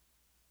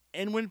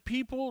 And when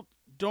people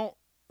don't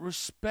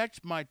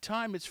respect my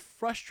time, it's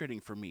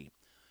frustrating for me.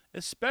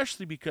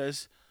 Especially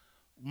because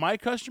my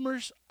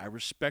customers, I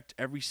respect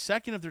every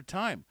second of their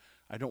time.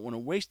 I don't want to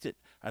waste it.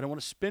 I don't want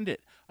to spend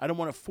it. I don't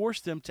want to force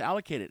them to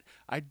allocate it.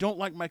 I don't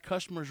like my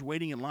customers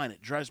waiting in line.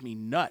 It drives me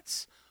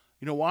nuts.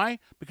 You know why?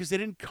 Because they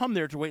didn't come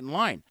there to wait in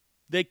line.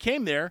 They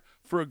came there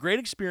for a great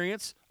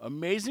experience,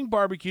 amazing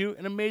barbecue,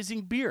 and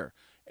amazing beer.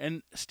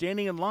 And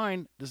standing in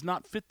line does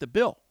not fit the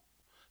bill.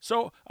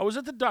 So I was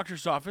at the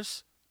doctor's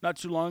office not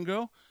too long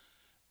ago,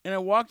 and I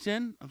walked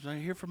in. I was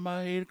like, here for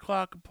my 8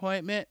 o'clock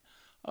appointment.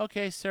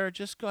 Okay, sir,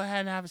 just go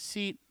ahead and have a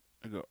seat.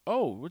 I go,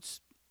 oh, it's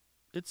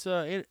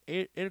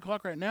 8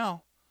 o'clock right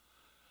now.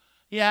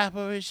 Yeah,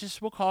 but it's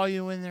just, we'll call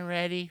you when they're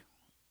ready.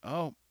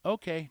 Oh,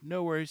 okay,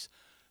 no worries.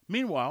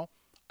 Meanwhile,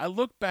 I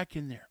look back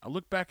in there. I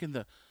look back in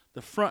the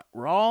front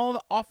where all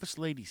the office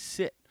ladies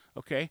sit.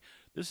 Okay,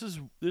 this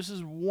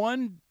is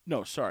one.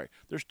 No, sorry.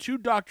 There's 2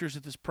 doctors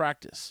at this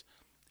practice.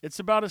 It's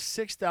about a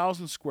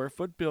 6,000 square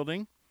foot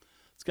building.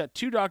 It's got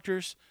 2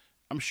 doctors.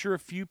 I'm sure a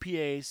few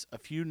PAs, a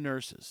few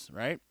nurses.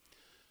 Right,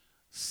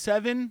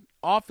 7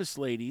 office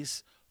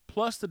ladies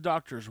plus the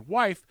doctor's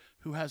wife,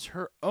 who has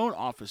her own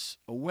office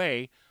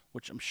away,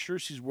 which I'm sure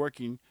she's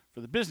working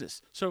for the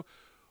business. So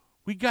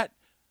we got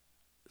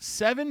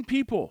 7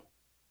 people.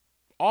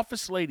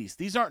 Office ladies.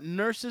 These aren't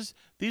nurses.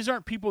 These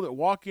aren't people that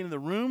walk into the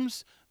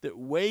rooms, that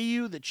weigh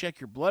you, that check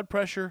your blood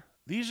pressure.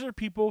 These are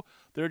people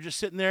that are just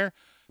sitting there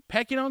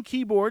pecking on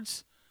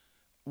keyboards.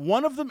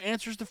 One of them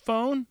answers the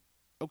phone,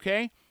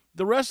 okay?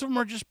 The rest of them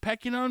are just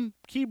pecking on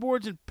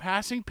keyboards and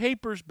passing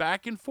papers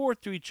back and forth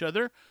to each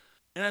other.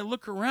 And I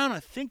look around, I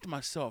think to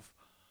myself,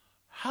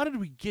 how did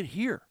we get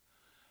here?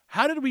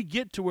 How did we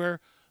get to where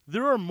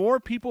there are more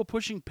people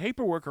pushing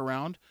paperwork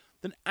around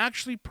than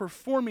actually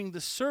performing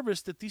the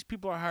service that these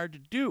people are hired to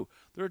do?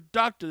 They're a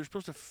doctor. They're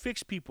supposed to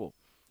fix people.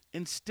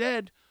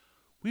 Instead,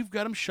 we've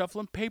got them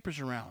shuffling papers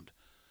around.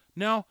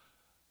 Now,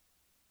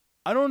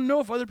 I don't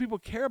know if other people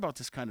care about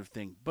this kind of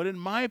thing, but in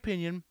my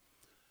opinion,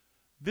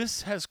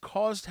 this has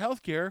caused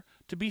healthcare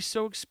to be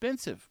so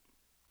expensive.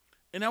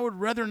 And I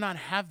would rather not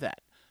have that.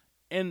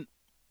 And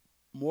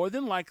more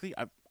than likely,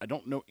 I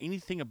don't know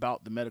anything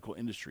about the medical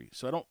industry,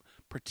 so I don't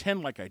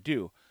pretend like I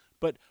do.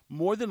 But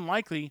more than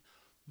likely,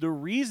 the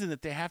reason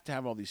that they have to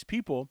have all these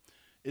people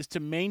is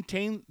to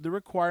maintain the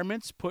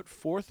requirements put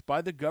forth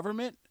by the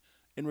government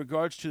in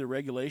regards to the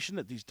regulation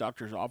that these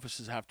doctors'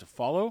 offices have to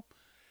follow,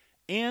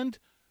 and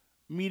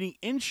meeting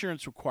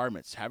insurance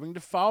requirements, having to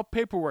file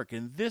paperwork,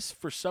 and this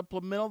for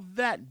supplemental,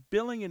 that,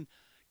 billing, and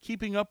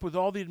keeping up with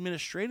all the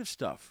administrative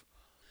stuff.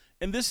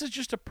 And this is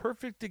just a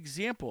perfect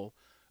example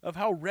of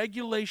how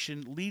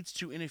regulation leads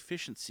to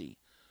inefficiency.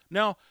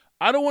 Now,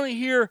 I don't want to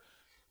hear,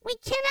 We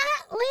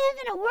cannot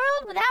live in a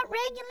world without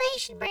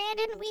regulation,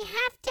 Brandon. We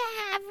have to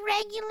have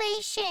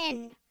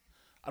regulation.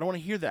 I don't want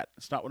to hear that.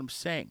 That's not what I'm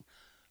saying.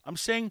 I'm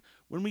saying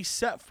when we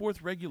set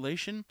forth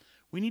regulation,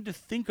 we need to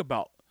think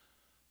about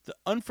the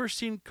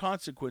unforeseen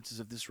consequences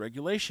of this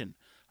regulation,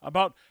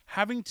 about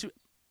having to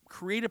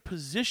create a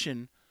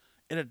position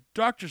in a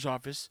doctor's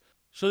office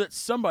so that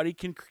somebody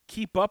can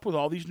keep up with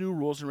all these new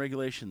rules and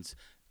regulations.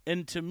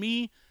 And to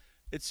me,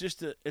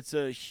 it's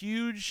a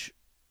huge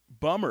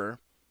bummer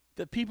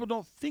that people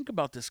don't think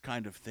about this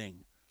kind of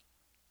thing.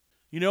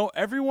 You know,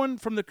 everyone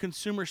from the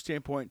consumer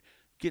standpoint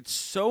gets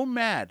so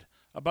mad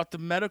about the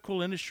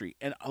medical industry.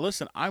 And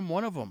listen, I'm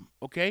one of them,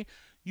 okay?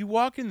 You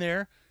walk in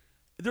there,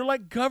 they're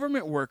like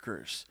government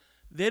workers.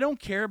 They don't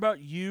care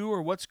about you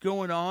or what's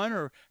going on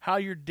or how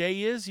your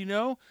day is, you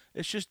know?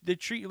 It's just they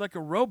treat you like a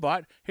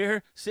robot.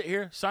 Here, sit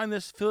here, sign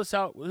this, fill this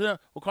out. We'll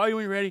call you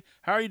when you're ready.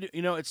 How are you doing?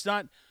 You know, it's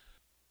not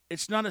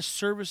a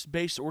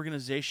service-based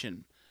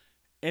organization.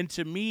 And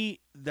to me,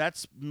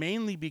 that's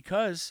mainly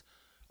because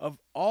of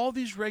all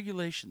these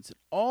regulations and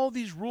all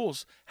these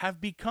rules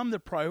have become the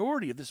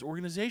priority of this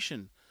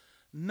organization,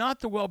 not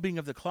the well-being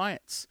of the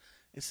clients.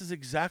 This is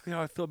exactly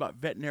how I feel about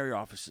veterinary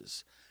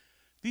offices.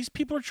 These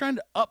people are trying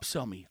to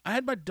upsell me. I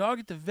had my dog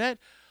at the vet.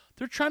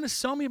 They're trying to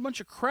sell me a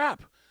bunch of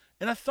crap.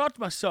 And I thought to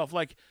myself,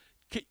 like,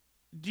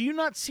 do you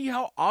not see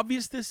how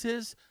obvious this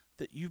is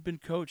that you've been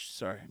coached?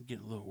 Sorry, I'm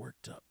getting a little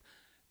worked up.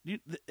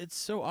 It's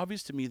so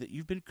obvious to me that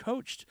you've been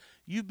coached.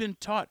 You've been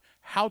taught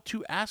how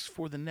to ask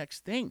for the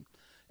next thing.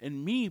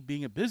 And me,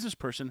 being a business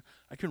person,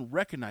 I can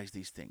recognize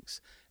these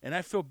things. And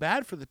I feel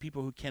bad for the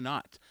people who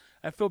cannot.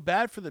 I feel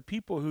bad for the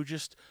people who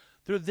just,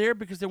 they're there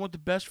because they want the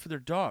best for their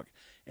dog.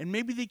 And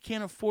maybe they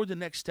can't afford the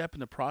next step in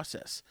the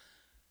process.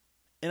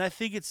 And I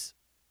think it's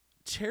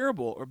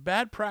terrible or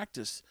bad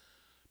practice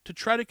to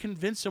try to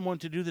convince someone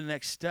to do the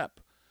next step,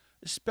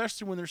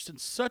 especially when they're in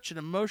such an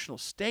emotional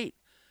state.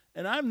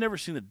 And I've never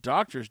seen the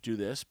doctors do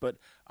this, but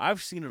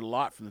I've seen it a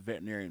lot from the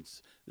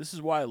veterinarians. This is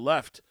why I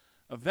left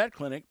a vet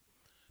clinic,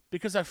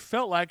 because I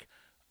felt like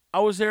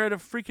I was there at a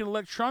freaking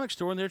electronics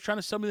store and they're trying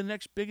to sell me the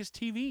next biggest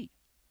TV.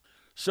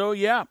 So,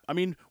 yeah, I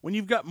mean, when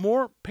you've got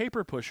more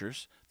paper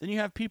pushers than you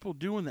have people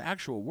doing the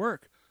actual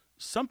work,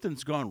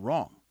 something's gone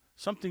wrong.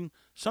 Something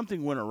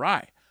went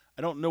awry.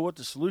 I don't know what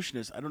the solution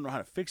is. I don't know how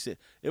to fix it.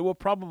 It will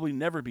probably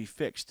never be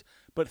fixed.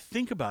 But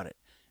think about it.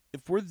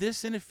 If we're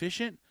this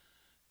inefficient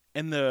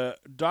and the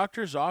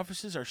doctors'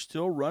 offices are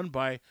still run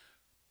by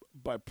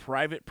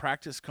private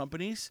practice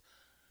companies,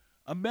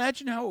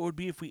 imagine how it would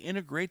be if we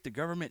integrate the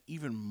government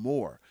even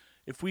more.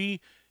 If we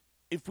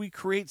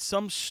create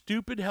some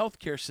stupid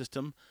healthcare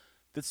system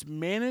that's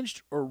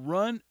managed or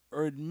run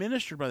or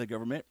administered by the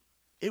government,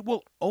 it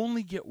will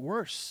only get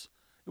worse.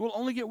 It will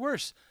only get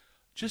worse.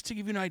 Just to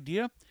give you an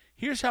idea,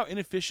 here's how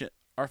inefficient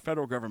our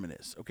federal government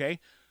is, okay?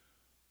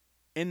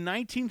 In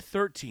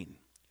 1913,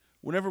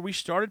 whenever we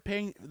started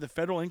paying the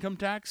federal income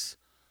tax,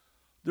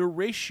 the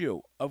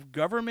ratio of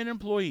government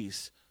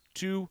employees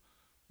to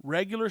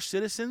regular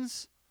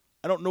citizens,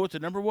 I don't know what the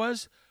number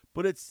was,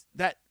 but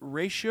that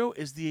ratio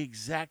is the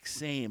exact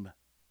same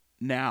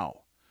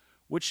now,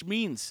 which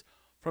means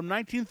from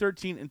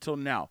 1913 until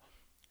now,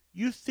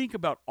 you think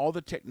about all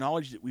the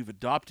technology that we've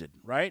adopted,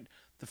 right?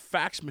 The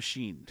fax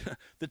machine,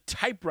 the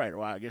typewriter.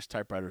 Well, I guess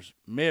typewriters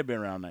may have been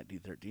around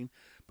 1913,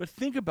 but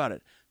think about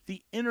it.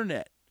 The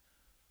internet.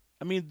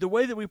 I mean, the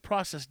way that we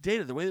process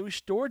data, the way that we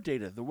store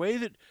data, the way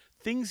that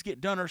things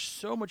get done are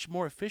so much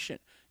more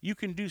efficient. You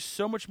can do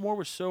so much more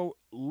with so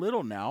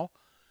little now,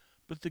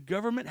 but the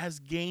government has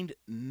gained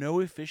no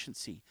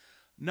efficiency.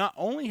 Not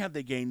only have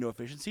they gained no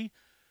efficiency,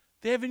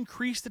 they have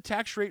increased the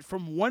tax rate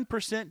from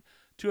 1%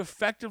 to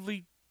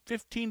effectively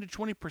 15 to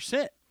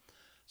 20%.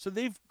 So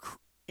they've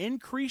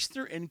increased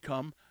their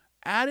income,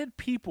 added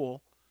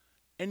people,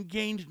 and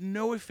gained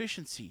no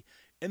efficiency.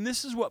 And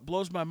this is what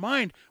blows my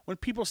mind when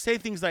people say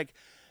things like,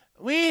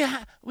 we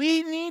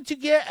need to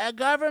get a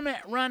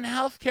government-run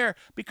healthcare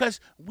because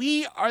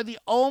we are the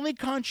only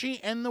country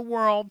in the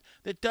world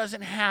that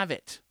doesn't have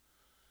it.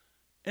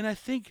 And I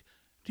think,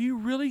 do you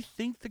really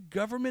think the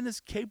government is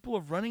capable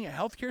of running a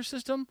healthcare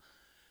system?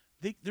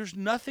 There's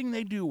nothing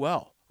they do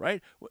well,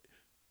 right?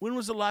 When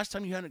was the last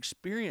time you had an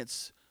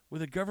experience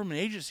with a government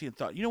agency and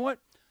thought, you know what?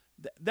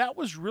 That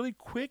was really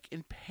quick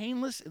and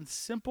painless and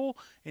simple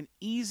and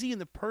easy,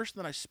 and the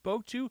person that I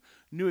spoke to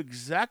knew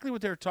exactly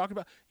what they were talking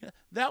about.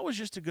 That was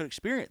just a good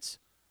experience.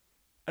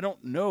 I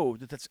don't know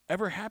that that's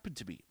ever happened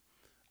to me.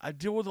 I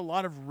deal with a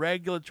lot of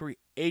regulatory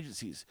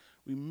agencies.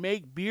 We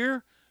make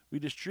beer, we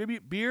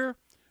distribute beer,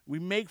 we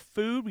make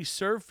food, we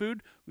serve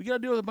food. We got to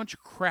deal with a bunch of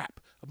crap,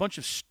 a bunch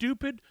of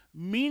stupid,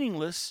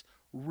 meaningless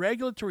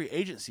regulatory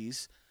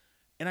agencies,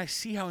 and I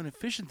see how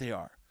inefficient they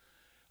are.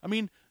 I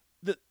mean,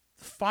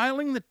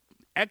 filing the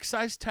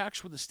excise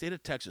tax with the state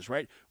of Texas,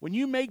 right? When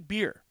you make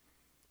beer,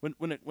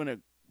 when a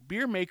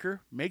beer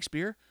maker makes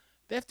beer,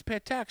 they have to pay a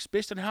tax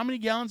based on how many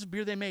gallons of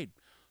beer they made,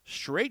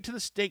 straight to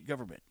the state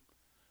government.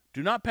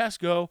 Do not pass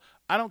go.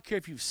 I don't care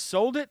if you've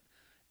sold it.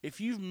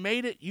 If you've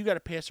made it, you got to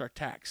pay us our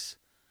tax.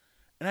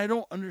 And I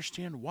don't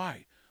understand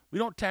why. We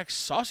don't tax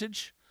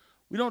sausage.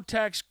 We don't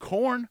tax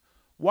corn.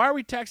 Why are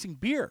we taxing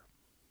beer?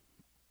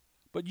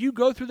 But you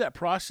go through that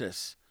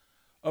process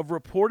of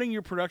reporting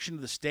your production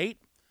to the state,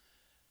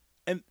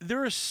 and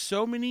there are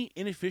so many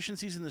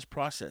inefficiencies in this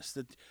process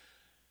that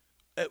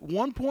at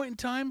one point in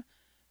time,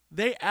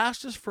 they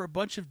asked us for a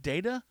bunch of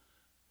data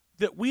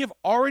that we have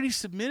already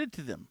submitted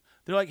to them.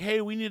 They're like,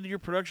 hey, we need your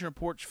production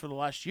reports for the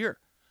last year.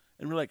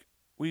 And we're like,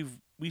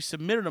 we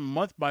submitted them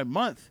month by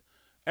month,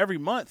 every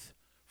month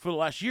for the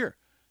last year.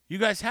 You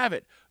guys have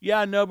it.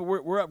 Yeah, no, but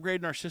we're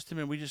upgrading our system,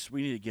 and we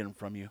need to get them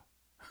from you.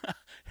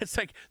 It's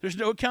like there's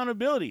no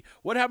accountability.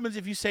 What happens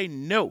if you say,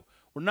 no,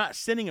 we're not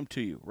sending them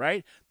to you,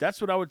 right? That's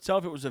what I would tell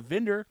if it was a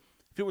vendor.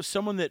 If it was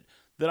someone that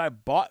I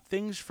bought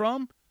things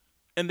from,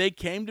 and they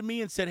came to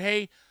me and said,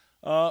 hey,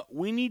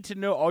 we need to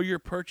know all your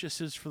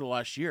purchases for the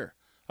last year.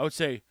 I would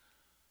say,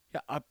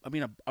 yeah,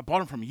 I bought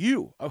them from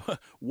you.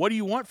 What do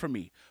you want from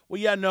me? Well,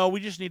 yeah, no,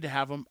 we just need to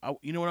have them.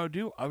 You know what I would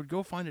do? I would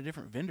go find a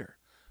different vendor.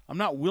 I'm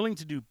not willing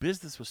to do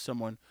business with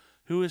someone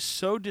who is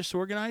so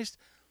disorganized,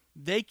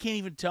 they can't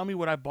even tell me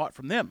what I bought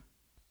from them.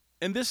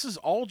 And this is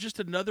all just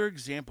another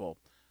example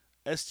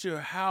as to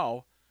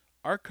how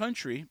our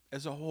country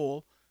as a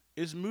whole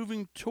is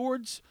moving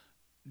towards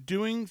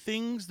doing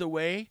things the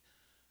way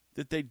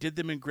that they did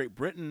them in Great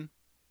Britain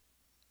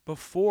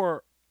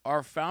before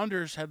our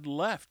founders had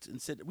left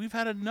and said, we've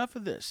had enough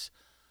of this.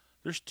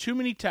 There's too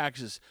many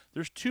taxes.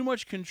 There's too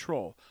much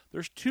control.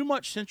 There's too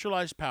much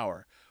centralized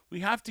power. We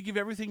have to give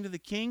everything to the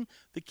king.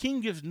 The king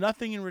gives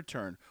nothing in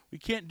return. We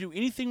can't do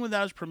anything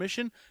without his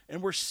permission,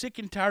 and we're sick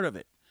and tired of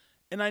it.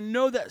 And I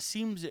know that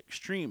seems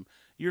extreme.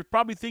 You're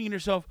probably thinking to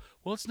yourself,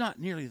 well, it's not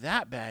nearly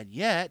that bad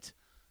yet.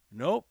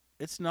 Nope,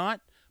 it's not.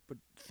 But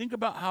think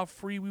about how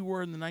free we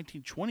were in the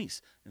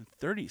 1920s and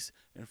 30s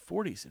and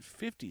 40s and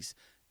 50s.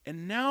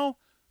 And now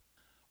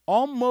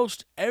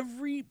almost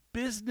every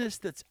business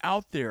that's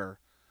out there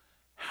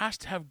has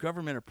to have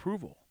government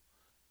approval.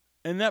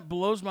 And that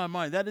blows my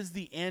mind. That is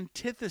the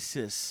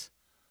antithesis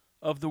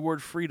of the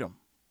word freedom.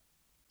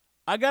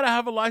 I got to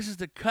have a license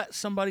to cut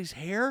somebody's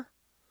hair?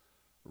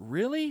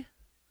 Really?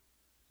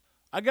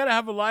 I got to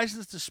have a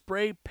license to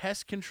spray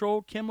pest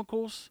control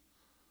chemicals?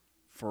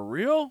 For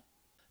real?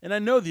 And I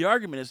know the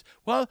argument is,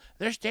 well,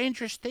 there's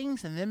dangerous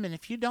things in them, and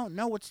if you don't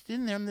know what's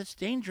in them that's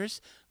dangerous,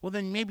 well,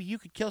 then maybe you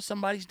could kill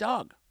somebody's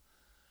dog.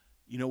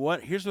 You know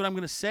what? Here's what I'm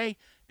going to say,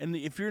 and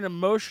if you're an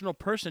emotional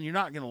person, you're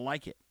not going to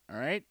like it, all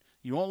right?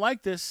 You won't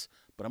like this,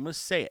 but I'm going to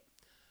say it.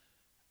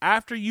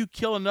 After you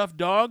kill enough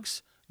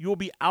dogs, you will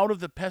be out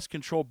of the pest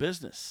control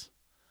business.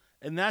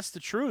 And that's the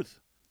truth.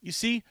 You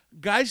see,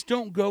 guys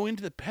don't go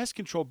into the pest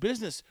control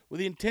business with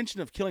the intention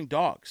of killing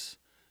dogs.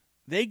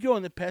 They go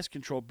in the pest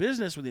control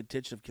business with the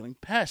intention of killing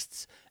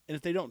pests. And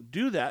if they don't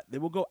do that, they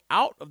will go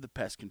out of the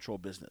pest control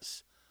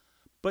business.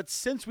 But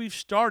since we've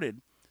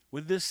started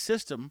with this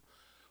system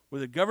where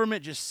the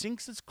government just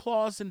sinks its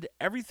claws into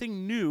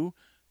everything new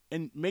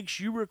and makes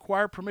you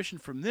require permission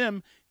from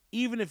them,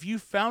 even if you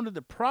founded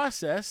the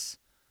process,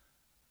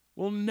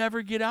 we'll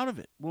never get out of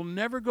it. We'll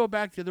never go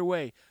back the other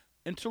way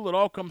until it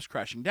all comes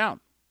crashing down.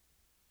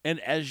 And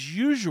as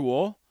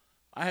usual,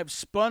 I have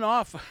spun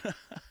off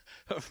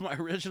of my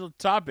original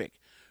topic,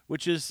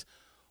 which is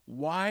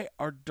why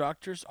are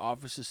doctors'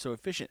 offices so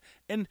efficient?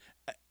 And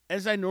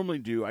as I normally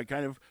do, I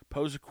kind of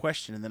pose a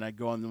question and then I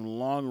go on the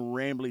long,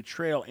 rambly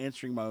trail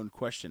answering my own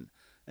question.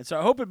 And so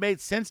I hope it made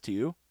sense to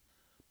you.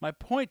 My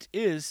point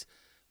is,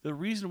 the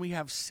reason we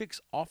have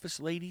 6 office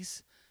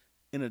ladies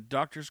in a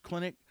doctor's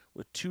clinic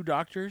with 2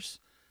 doctors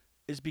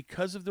is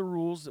because of the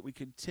rules that we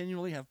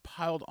continually have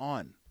piled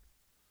on.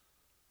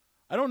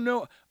 I don't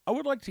know. I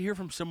would like to hear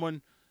from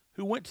someone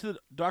who went to the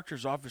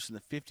doctor's office in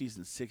the 50s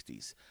and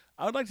 60s.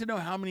 I would like to know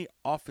how many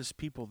office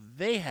people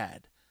they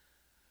had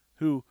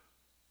who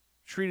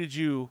treated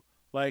you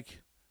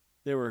like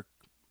they were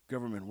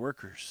government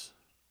workers.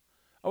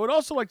 I would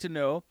also like to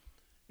know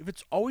if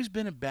it's always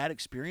been a bad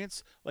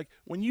experience. Like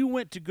when you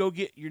went to go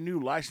get your new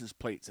license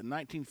plates in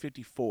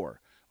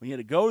 1954, when you had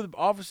to go to the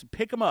office and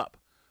pick them up,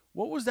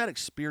 what was that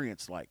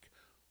experience like?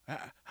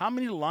 How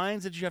many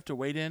lines did you have to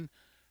wait in?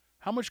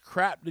 How much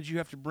crap did you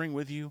have to bring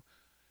with you?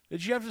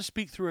 Did you have to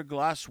speak through a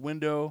glass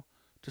window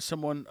to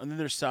someone on the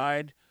other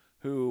side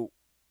who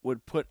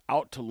would put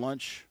out to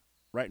lunch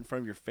right in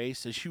front of your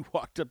face as you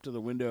walked up to the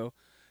window?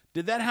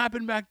 Did that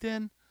happen back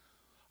then?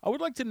 I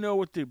would like to know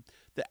what the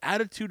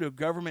attitude of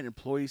government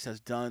employees has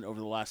done over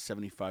the last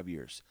 75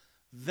 years.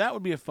 That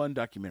would be a fun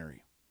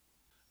documentary.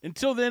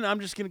 Until then, I'm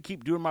just going to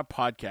keep doing my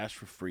podcast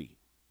for free.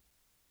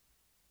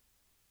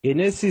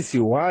 Genesis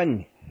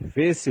 1,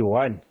 verse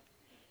 1.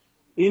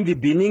 In the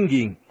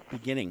beginning.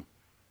 Beginning.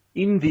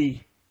 In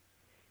the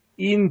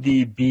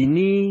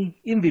beginning.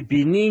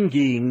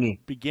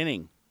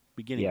 Beginning.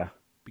 Yeah.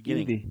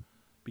 Beginning.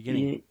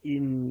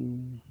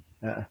 Beginning.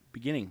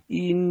 Beginning.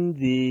 In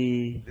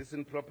the.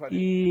 Listen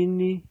properly. In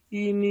the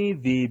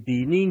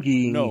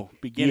beginning. No,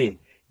 beginning. Yeah.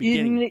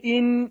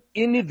 Beginning.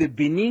 In the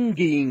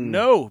beginning.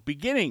 No,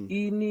 beginning.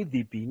 In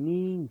the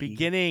beginning.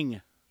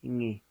 Beginning.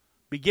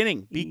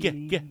 Beginning.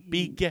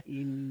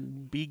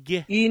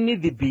 In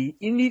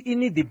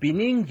the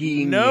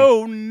beginning.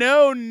 No.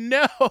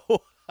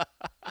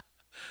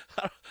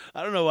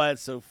 I don't know why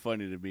it's so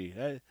funny to me.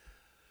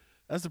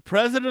 As the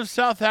president of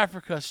South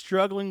Africa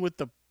struggling with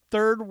the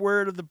third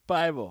word of the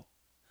Bible,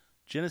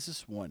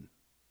 Genesis 1.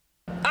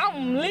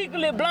 I'm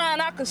legally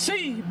blind. I can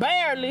see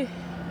barely.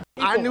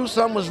 I knew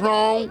something was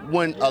wrong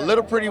when a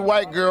little pretty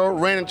white girl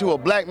ran into a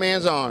black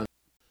man's arms.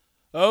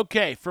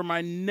 Okay, for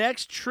my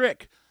next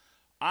trick,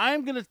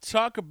 I'm going to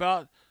talk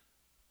about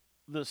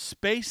the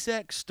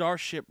SpaceX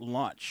Starship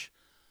launch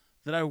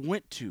that I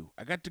went to.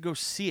 I got to go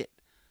see it.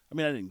 I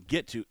mean, I didn't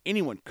get to.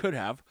 Anyone could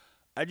have.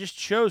 I just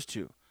chose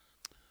to.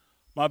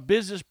 My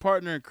business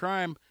partner in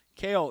crime,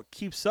 Kale,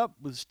 keeps up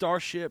with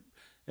Starship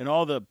and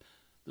all the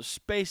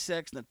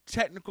SpaceX and the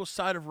technical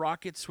side of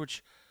rockets,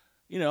 which,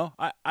 you know,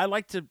 I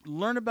like to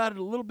learn about it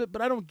a little bit,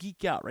 but I don't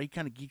geek out, right? He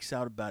kind of geeks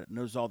out about it,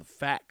 knows all the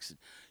facts,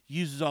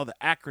 uses all the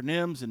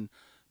acronyms, and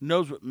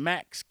knows what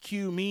Max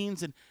Q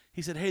means. And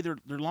he said, hey, they're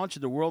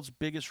launching the world's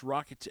biggest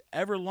rocket to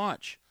ever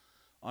launch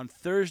on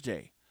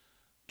Thursday.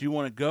 Do you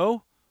want to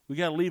go? We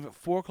got to leave at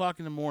 4 o'clock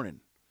in the morning.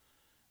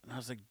 And I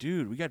was like,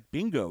 dude, we got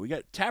bingo. We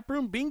got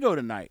taproom bingo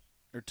tonight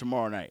or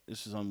tomorrow night.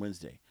 This is on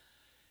Wednesday.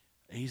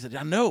 And he said,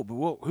 I know, but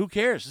who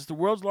cares? It's the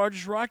world's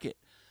largest rocket.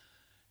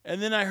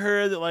 And then I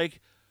heard that,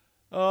 like,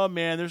 oh,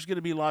 man, there's going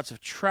to be lots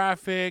of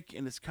traffic,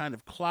 and it's kind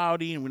of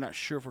cloudy, and we're not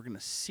sure if we're going to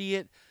see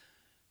it.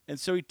 And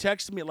so he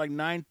texted me at like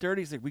 9:30.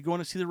 He's like, we going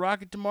to see the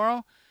rocket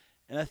tomorrow?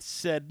 And I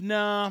said,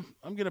 nah,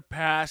 I'm going to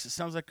pass. It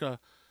sounds like a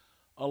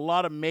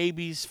lot of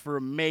maybes for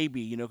a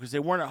maybe, you know, because they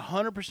weren't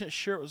 100%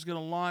 sure it was going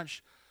to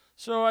launch.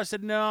 So I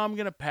said, no, I'm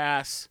going to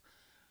pass.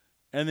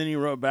 And then he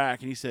wrote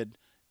back, and he said,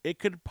 it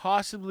could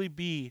possibly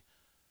be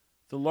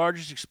the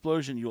largest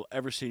explosion you'll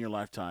ever see in your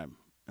lifetime.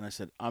 And I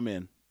said, I'm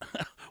in.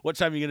 What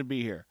time are you going to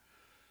be here?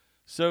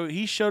 So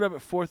he showed up at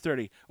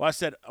 4:30. Well, I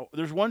said, oh,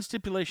 there's one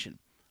stipulation.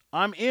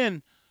 I'm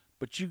in,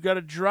 but you got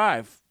to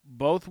drive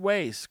both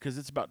ways because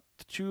it's about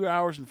 2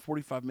 hours and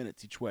 45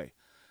 minutes each way.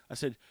 I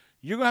said,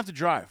 you're going to have to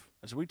drive.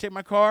 I said, we take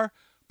my car,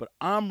 but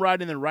I'm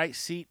riding in the right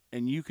seat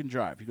and you can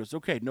drive. He goes,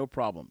 okay, no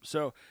problem.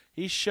 So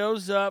he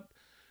shows up.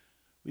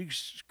 We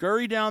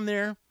scurry down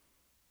there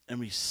and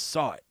we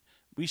saw it.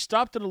 We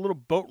stopped at a little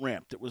boat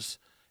ramp it was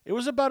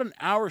about an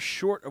hour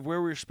short of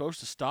where we were supposed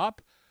to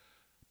stop.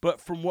 But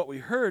from what we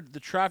heard, the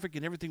traffic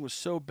and everything was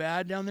so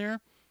bad down there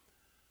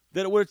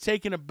that it would have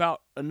taken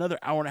about another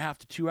hour and a half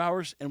to 2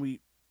 hours. And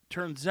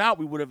turns out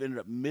we would have ended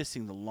up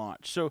missing the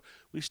launch. So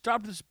we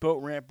stopped at this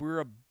boat ramp. We were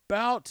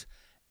about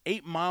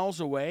 8 miles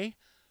away,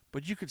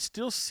 but you could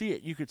still see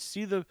it. You could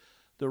see the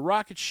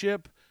rocket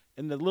ship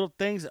and the little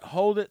things that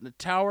hold it and the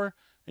tower,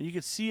 and you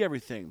could see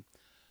everything.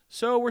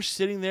 So we're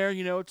sitting there,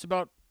 you know, it's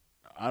about,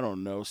 I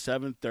don't know,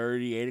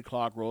 7:30, 8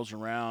 o'clock rolls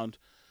around.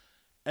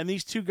 And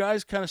these two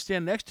guys kind of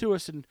stand next to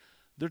us, and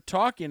they're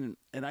talking,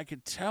 and I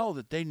could tell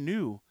that they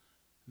knew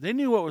They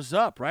knew what was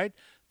up, right?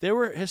 They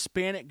were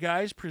Hispanic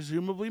guys,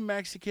 presumably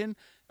Mexican,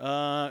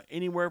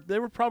 anywhere. They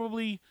were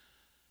probably,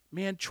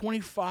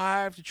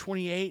 25 to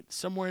 28,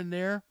 somewhere in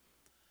there.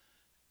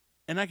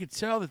 And I could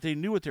tell that they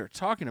knew what they were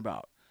talking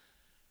about.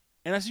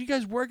 And I said, you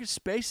guys work at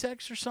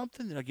SpaceX or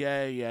something? They're like,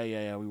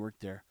 yeah, we work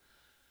there.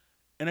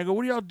 And I go,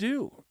 what do y'all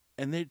do?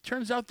 And it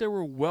turns out they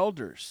were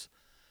welders.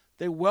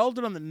 They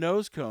welded on the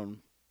nose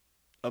cone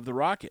of the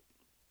rocket.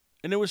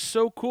 And it was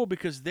so cool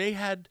because they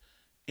had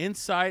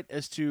insight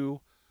as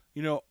to,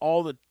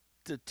 all the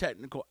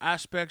technical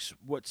aspects,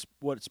 what's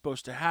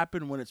supposed to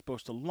happen, when it's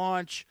supposed to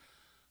launch,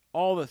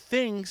 all the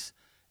things.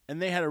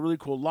 And they had a really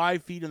cool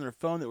live feed on their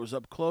phone that was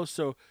up close.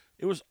 So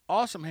it was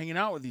awesome hanging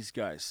out with these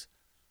guys.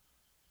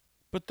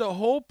 But the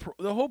whole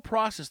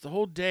process, the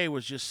whole day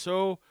was just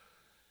so.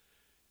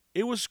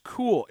 It was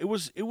cool. It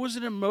was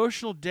an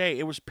emotional day.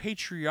 It was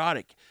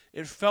patriotic.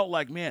 It felt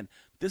like, man,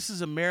 this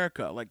is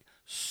America. Like,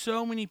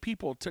 so many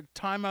people took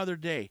time out of their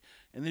day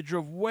and they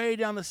drove way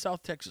down to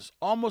South Texas,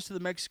 almost to the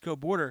Mexico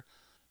border,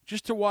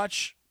 just to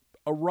watch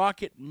a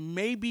rocket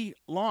maybe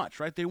launch,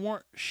 right? They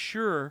weren't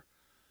sure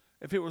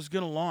if it was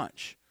going to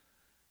launch.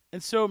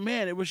 And so,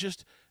 man, it was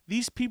just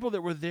these people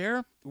that were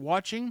there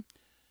watching,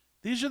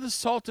 these are the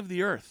salt of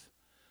the earth.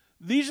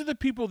 These are the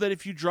people that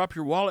if you drop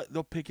your wallet,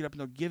 they'll pick it up and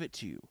they'll give it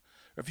to you.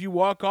 Or if you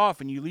walk off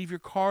and you leave your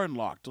car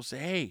unlocked, they'll say,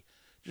 hey,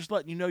 just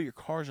letting you know your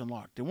car's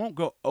unlocked. They won't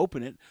go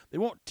open it. They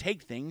won't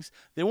take things.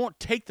 They won't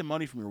take the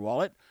money from your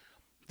wallet.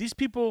 These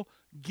people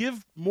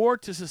give more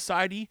to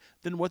society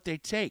than what they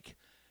take.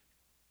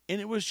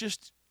 And it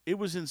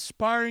was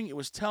inspiring. It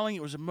was telling.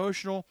 It was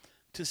emotional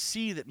to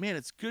see that, man,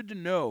 it's good to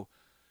know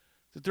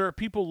that there are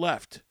people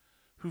left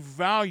who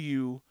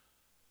value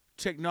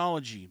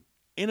technology,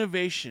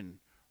 innovation,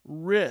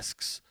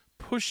 risks,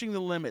 pushing the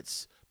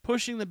limits,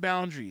 pushing the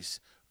boundaries,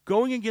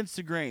 going against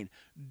the grain,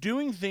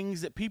 doing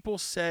things that people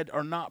said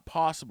are not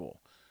possible.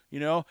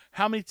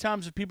 How many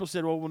times have people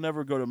said, well, we'll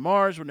never go to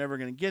Mars, we're never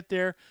going to get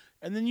there.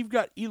 And then you've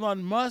got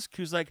Elon Musk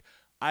who's like,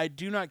 I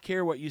do not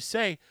care what you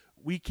say,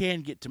 we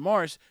can get to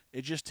Mars.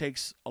 It just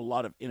takes a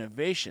lot of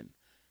innovation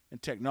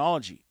and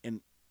technology.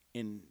 And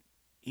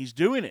he's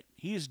doing it.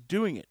 He is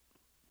doing it.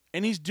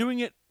 And he's doing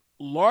it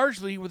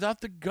largely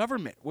without the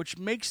government, which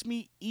makes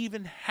me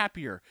even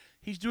happier.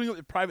 He's doing it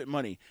with private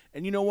money.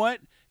 And you know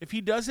what? If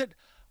he does it,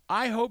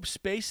 I hope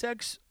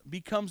SpaceX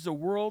becomes the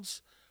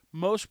world's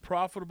most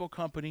profitable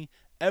company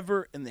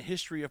ever in the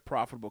history of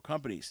profitable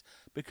companies,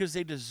 because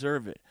they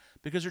deserve it,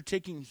 because they're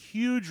taking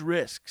huge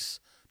risks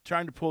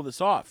trying to pull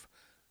this off.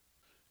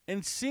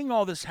 And seeing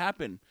all this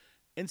happen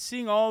and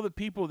seeing all the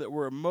people that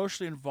were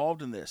emotionally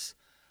involved in this,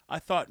 I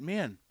thought,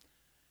 man,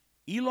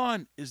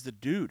 Elon is the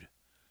dude.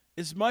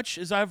 As much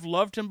as I've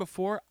loved him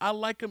before, I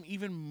like him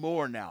even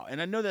more now.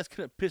 And I know that's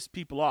going to piss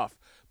people off,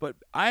 but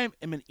I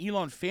am an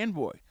Elon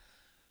fanboy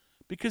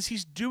because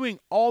he's doing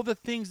all the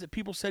things that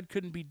people said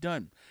couldn't be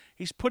done.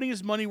 He's putting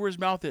his money where his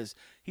mouth is.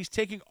 He's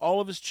taking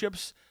all of his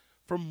chips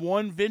from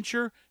one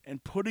venture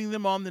and putting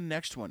them on the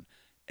next one.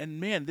 And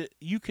man,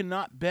 you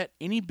cannot bet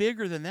any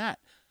bigger than that.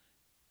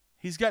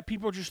 He's got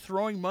people just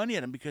throwing money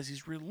at him because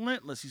he's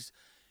relentless.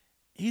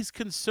 He's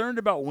concerned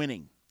about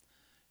winning.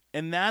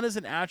 And that is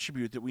an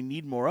attribute that we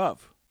need more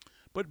of.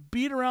 But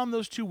being around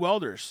those two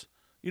welders,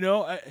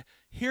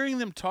 hearing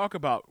them talk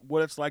about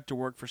what it's like to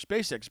work for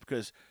SpaceX,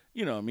 because,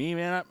 me,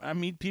 man, I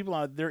meet people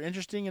out there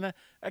interesting, and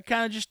I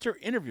kind of just start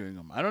interviewing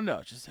them. I don't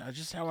know,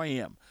 just how I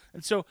am.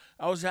 And so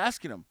I was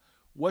asking them,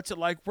 what's it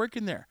like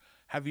working there?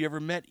 Have you ever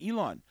met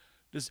Elon?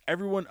 Does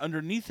everyone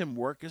underneath him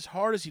work as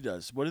hard as he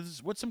does?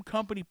 What's some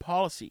company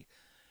policy?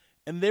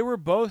 And they were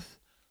both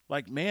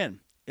like,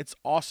 man, it's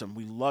awesome.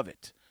 We love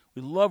it.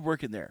 We love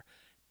working there.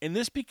 And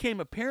this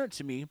became apparent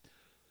to me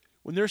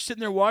when they're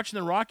sitting there watching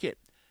the rocket,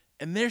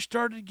 and they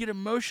started to get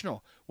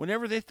emotional.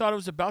 Whenever they thought it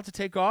was about to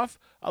take off,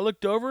 I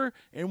looked over,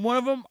 and one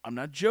of them, I'm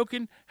not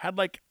joking, had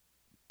like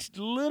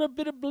a little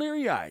bit of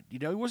bleary-eyed. He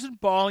wasn't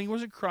bawling, he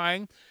wasn't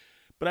crying.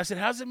 But I said,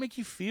 how does it make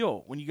you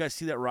feel when you guys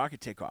see that rocket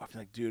take off? He's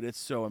like, dude, it's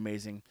so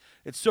amazing.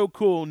 It's so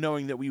cool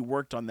knowing that we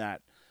worked on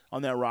that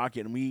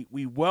rocket, and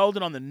we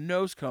welded on the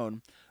nose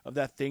cone of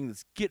that thing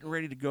that's getting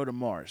ready to go to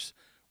Mars.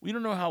 We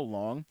don't know how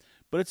long,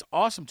 but it's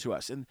awesome to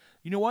us. And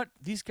you know what?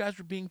 These guys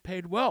were being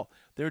paid well.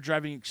 They were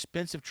driving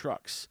expensive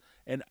trucks,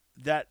 and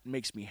that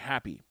makes me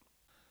happy.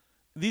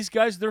 These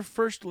guys, their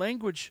first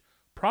language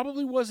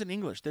probably wasn't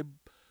English.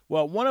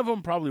 One of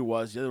them probably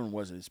was. The other one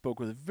wasn't. They spoke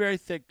with a very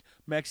thick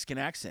Mexican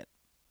accent.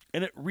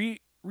 And it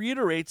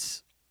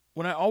reiterates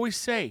when I always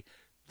say,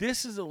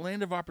 this is a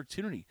land of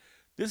opportunity.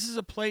 This is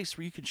a place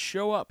where you can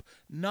show up,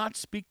 not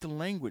speak the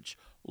language,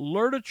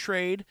 learn a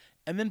trade,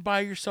 and then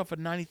buy yourself a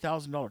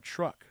 $90,000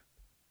 truck.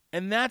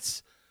 And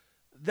that's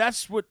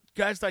what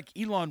guys like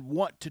Elon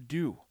want to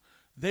do.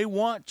 They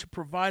want to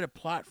provide a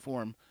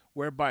platform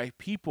whereby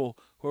people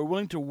who are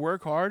willing to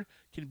work hard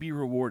can be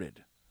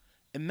rewarded.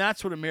 And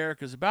that's what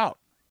America's about.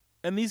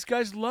 And these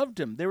guys loved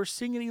him. They were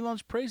singing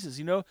Elon's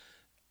praises.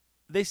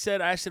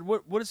 I said,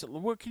 what is it?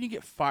 What can you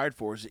get fired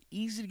for? Is it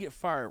easy to get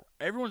fired?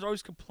 Everyone's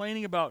always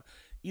complaining about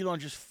Elon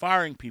just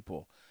firing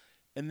people.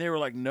 And they were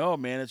like, no,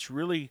 man, it's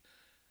really,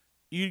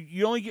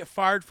 you only get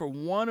fired for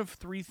one of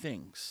three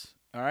things,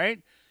 all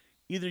right?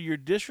 Either you're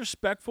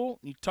disrespectful,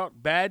 you talk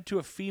bad to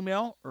a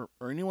female or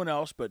anyone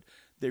else, but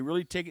they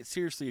really take it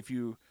seriously if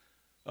you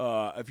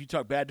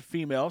talk bad to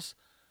females.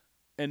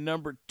 And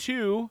number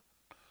two,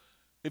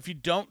 if you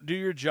don't do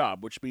your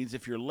job, which means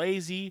if you're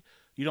lazy,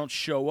 you don't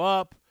show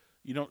up,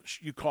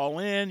 you call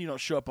in, you don't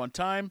show up on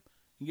time,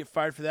 you get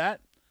fired for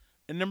that.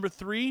 And number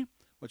three,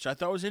 which I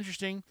thought was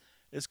interesting,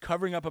 is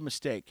covering up a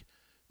mistake.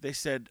 They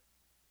said,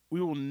 we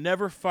will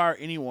never fire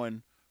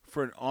anyone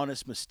for an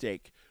honest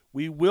mistake.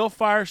 We will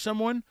fire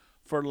someone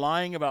for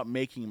lying about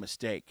making a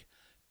mistake.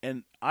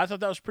 And I thought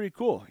that was pretty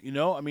cool.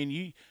 I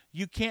mean,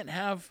 you can't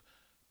have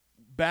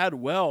bad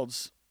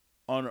welds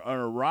on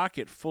a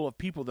rocket full of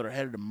people that are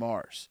headed to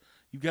Mars.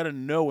 You've got to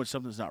know when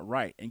something's not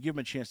right and give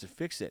them a chance to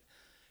fix it.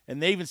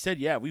 And they even said,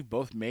 yeah, we've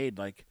both made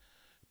like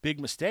big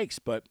mistakes,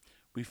 but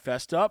we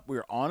fessed up. We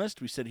were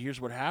honest. We said,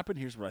 here's what happened.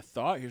 Here's what I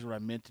thought. Here's what I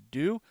meant to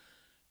do.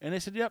 And they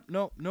said, yep,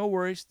 no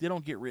worries. They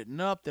don't get written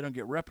up. They don't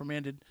get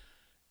reprimanded.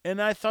 And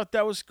I thought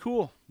that was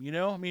cool.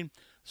 I mean,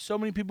 so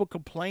many people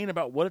complain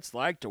about what it's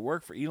like to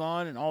work for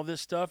Elon and all this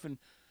stuff. And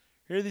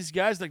here are these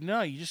guys like,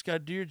 no, you just got to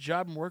do your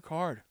job and work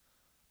hard.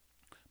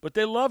 But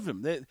they loved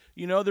him.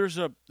 There's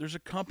a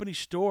company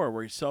store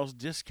where he sells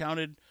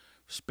discounted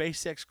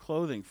SpaceX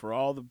clothing for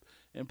all the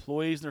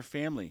employees and their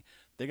family.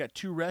 They got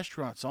 2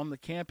 restaurants on the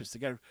campus. They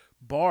got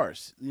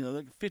bars.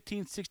 Like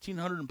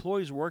 1,600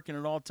 employees working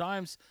at all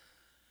times.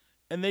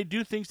 And they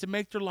do things to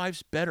make their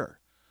lives better,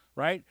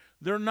 right?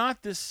 They're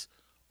not this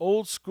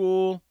old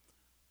school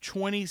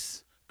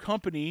 20s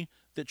company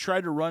that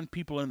tried to run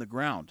people in the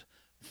ground.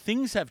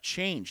 Things have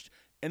changed.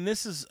 And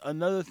this is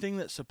another thing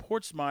that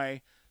supports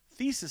my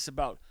thesis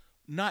about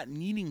not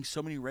needing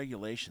so many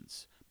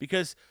regulations.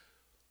 Because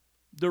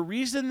the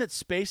reason that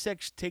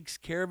SpaceX takes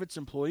care of its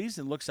employees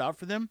and looks out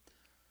for them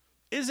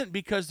isn't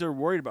because they're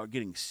worried about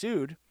getting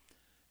sued.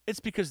 It's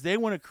because they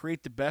want to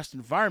create the best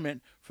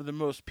environment for the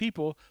most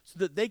people so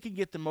that they can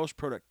get the most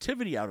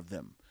productivity out of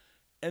them.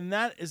 And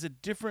that is a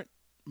different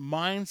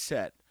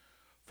mindset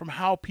from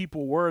how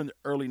people were in the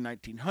early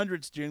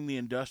 1900s during the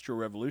Industrial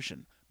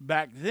Revolution.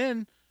 Back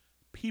then,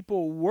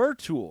 people were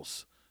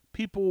tools.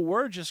 People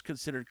were just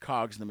considered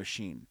cogs in the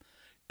machine.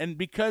 And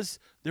because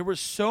there were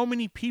so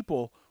many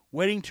people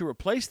waiting to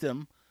replace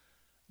them,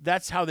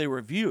 that's how they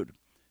were viewed.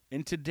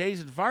 In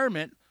today's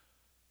environment,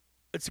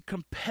 it's a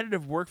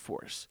competitive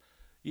workforce.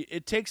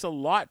 It takes a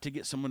lot to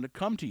get someone to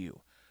come to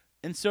you.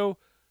 And so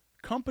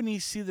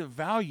companies see the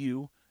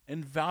value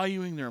in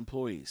valuing their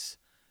employees.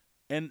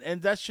 And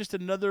that's just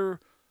another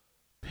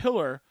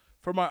pillar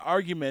for my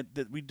argument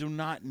that we do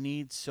not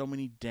need so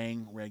many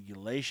dang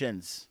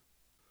regulations.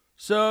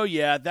 So,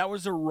 yeah, that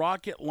was a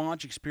rocket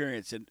launch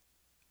experience. And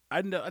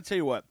I'll tell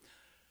you what,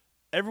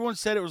 everyone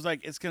said it was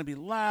like, it's going to be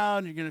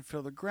loud, you're going to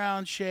feel the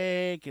ground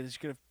shake, and it's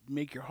going to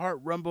make your heart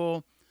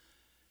rumble.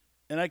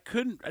 And I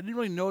didn't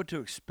really know what to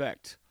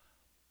expect.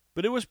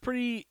 But it was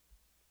pretty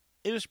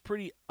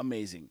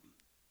amazing.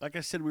 Like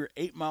I said, we were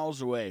 8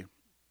 miles away.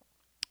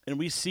 And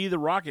we see the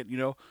rocket,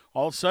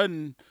 all of a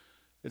sudden,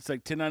 it's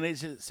like 10, 9,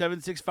 8, 7,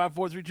 6, 5,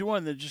 4, 3, 2,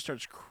 1. Then it just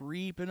starts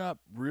creeping up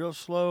real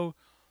slow.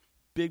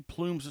 Big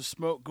plumes of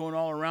smoke going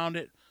all around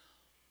it.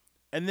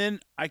 And then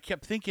I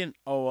kept thinking,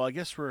 oh, well, I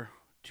guess we're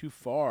too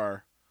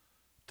far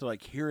to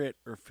like hear it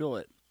or feel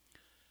it.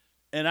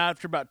 And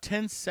after about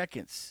 10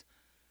 seconds,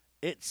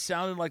 it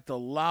sounded like the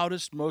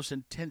loudest, most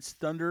intense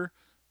thunder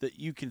that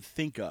you can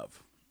think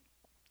of.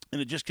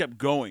 And it just kept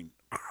going.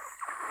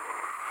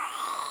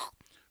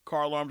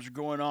 Car alarms are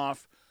going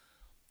off.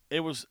 It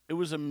was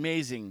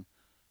amazing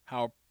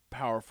how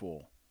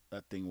powerful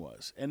that thing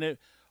was. And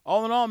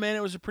all in all, man,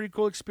 it was a pretty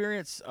cool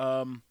experience.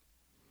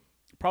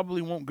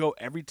 Probably won't go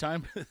every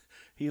time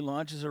he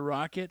launches a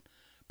rocket,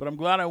 but I'm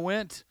glad I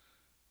went.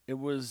 It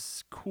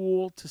was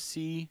cool to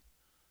see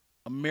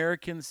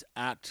Americans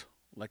act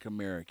like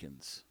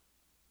Americans.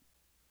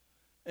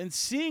 And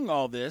seeing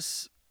all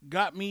this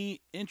got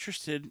me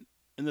interested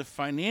in the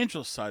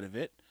financial side of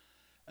it.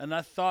 And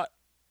I thought,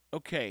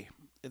 okay,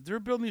 if they're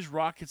building these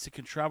rockets that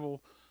can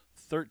travel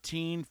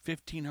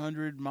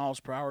 1,500 miles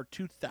per hour,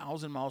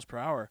 2,000 miles per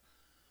hour,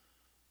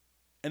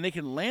 and they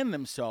can land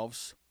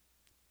themselves,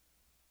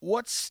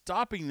 what's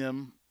stopping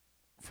them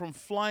from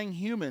flying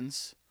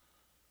humans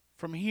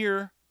from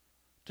here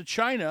to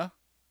China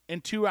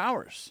in 2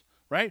 hours,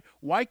 right?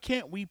 Why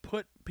can't we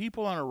put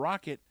people on a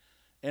rocket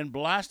and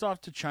blast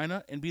off to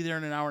China and be there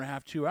in an hour and a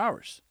half, 2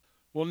 hours?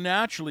 Well,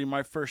 naturally,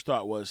 my first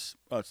thought was,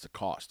 oh, it's the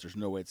cost. There's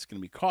no way it's going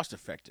to be cost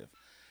effective.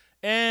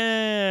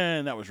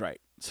 And that was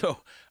right. So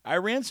I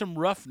ran some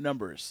rough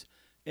numbers.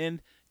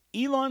 And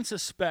Elon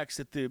suspects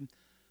that the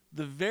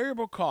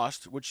variable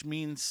cost, which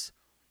means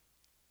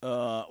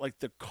like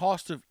the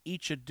cost of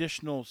each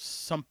additional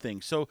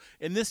something. So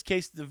in this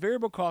case, the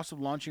variable cost of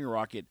launching a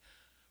rocket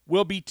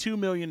will be $2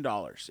 million.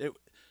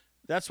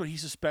 That's what he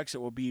suspects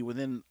it will be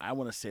within, I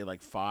want to say,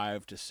 like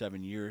 5 to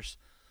 7 years,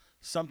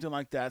 something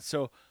like that.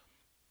 So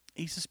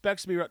he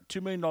suspects to be about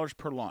 $2 million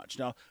per launch.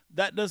 Now,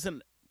 that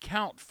doesn't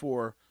count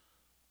for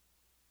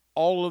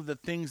all of the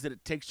things that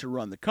it takes to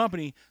run the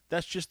company.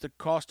 That's just the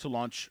cost to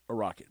launch a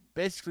rocket,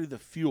 basically the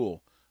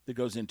fuel that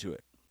goes into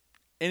it.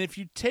 And if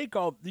you take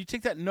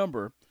that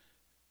number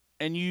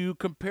and you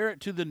compare it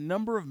to the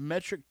number of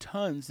metric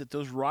tons that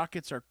those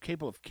rockets are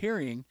capable of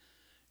carrying,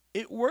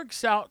 it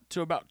works out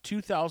to about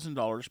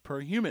 $2,000 per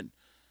human.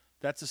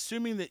 That's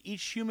assuming that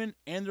each human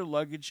and their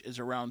luggage is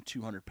around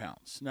 200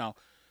 pounds. Now,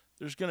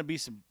 there's going to be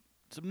some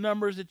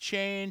numbers that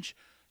change.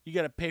 You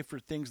got to pay for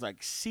things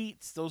like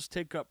seats. Those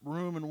take up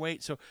room and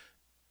weight. So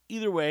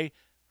either way,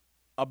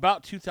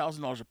 about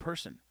 $2,000 a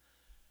person.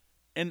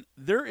 And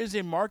there is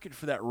a market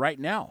for that right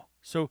now.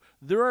 So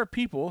there are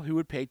people who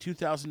would pay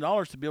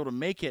 $2,000 to be able to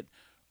make it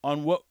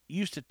on what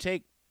used to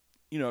take,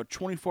 a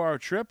 24-hour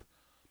trip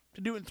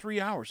to do it in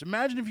 3 hours.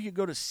 Imagine if you could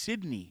go to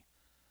Sydney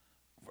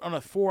on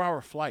a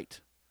 4-hour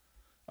flight.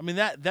 I mean,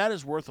 that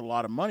is worth a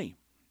lot of money.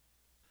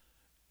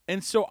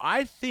 And so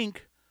I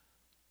think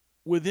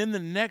within the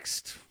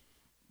next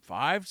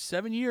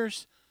 5-7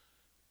 years,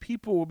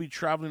 people will be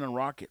traveling on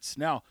rockets.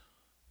 Now,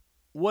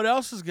 what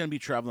else is going to be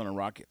traveling on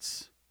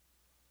rockets?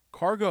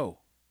 Cargo,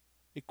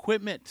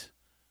 equipment,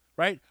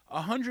 right?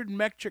 100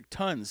 metric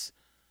tons.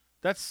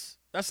 That's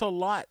a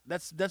lot.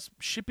 That's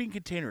shipping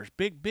containers,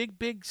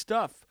 big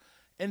stuff.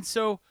 And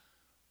so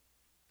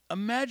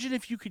imagine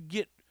if you could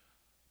get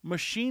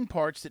machine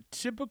parts that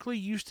typically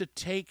used to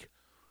take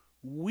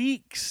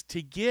weeks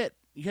to get.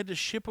 You had to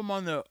ship them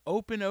on the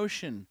open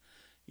ocean.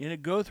 You had to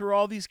go through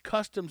all these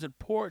customs and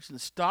ports and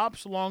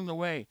stops along the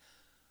way.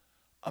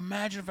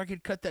 Imagine if I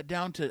could cut that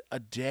down to a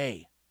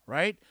day,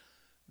 right?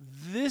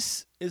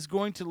 This is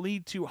going to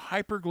lead to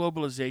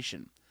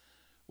hyperglobalization.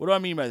 What do I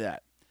mean by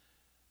that?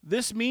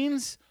 This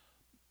means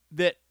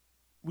that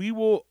we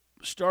will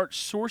start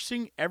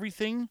sourcing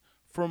everything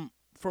from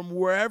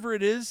wherever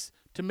it is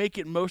to make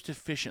it most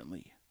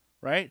efficiently,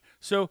 right?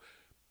 So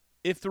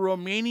if the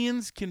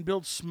Romanians can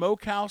build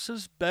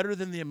smokehouses better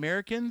than the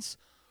Americans,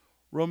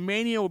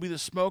 Romania will be the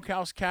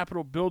smokehouse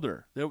capital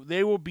builder.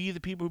 They will be the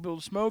people who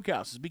build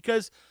smokehouses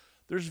because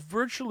there's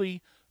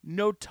virtually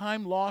no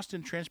time lost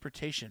in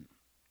transportation.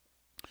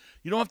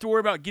 You don't have to worry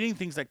about getting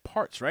things like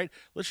parts, right?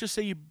 Let's just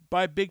say you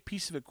buy a big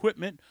piece of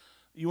equipment.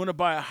 You want to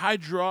buy a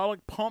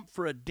hydraulic pump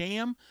for a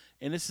dam,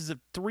 and this is a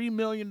 $3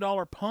 million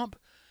pump,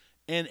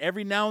 and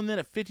every now and then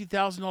a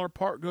 $50,000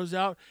 part goes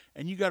out,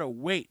 and you got to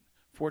wait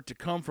for it to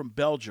come from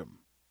Belgium.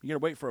 You got to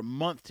wait for a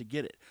month to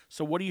get it.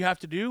 So what do you have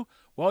to do?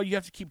 Well, you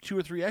have to keep 2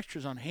 or 3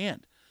 extras on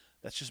hand.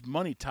 That's just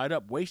money tied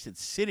up, wasted,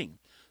 sitting.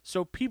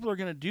 So people are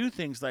going to do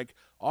things like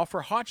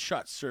offer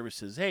hotshot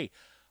services. Hey,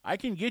 I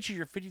can get you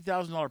your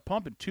 $50,000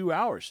 pump in 2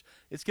 hours.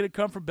 It's going to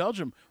come from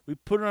Belgium. We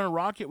put it on a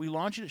rocket. We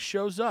launch it. It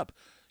shows up.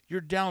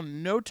 You're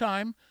down no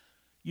time.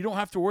 You don't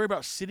have to worry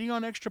about sitting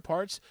on extra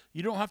parts.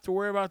 You don't have to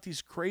worry about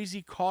these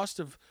crazy costs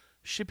of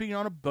shipping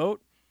on a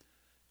boat.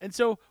 And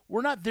so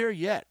we're not there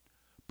yet,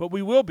 but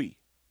we will be.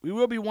 We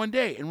will be one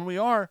day. And when we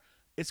are,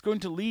 it's going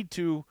to lead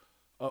to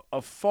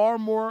a far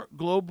more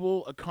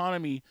global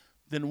economy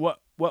than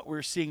what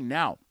we're seeing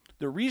now.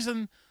 The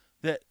reason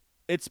that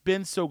it's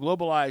been so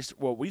globalized,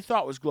 what we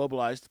thought was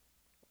globalized,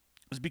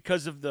 was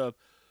because of the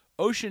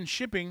ocean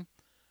shipping.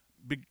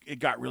 It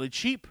got really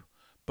cheap.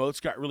 Boats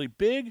got really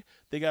big.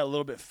 They got a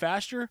little bit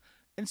faster.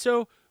 And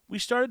so we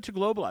started to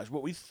globalize.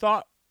 What we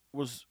thought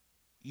was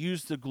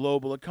use the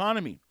global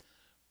economy.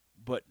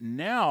 But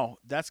now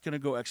that's going to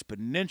go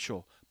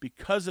exponential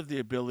because of the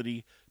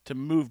ability to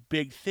move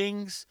big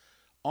things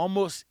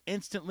almost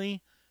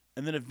instantly,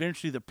 and then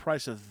eventually the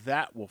price of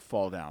that will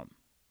fall down.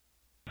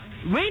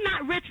 We're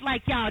not rich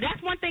like y'all.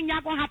 That's one thing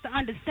y'all going to have to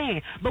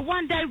understand. But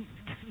one day,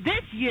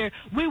 this year,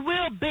 we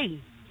will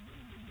be.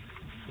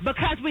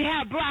 Because we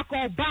have Barack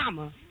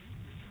Obama.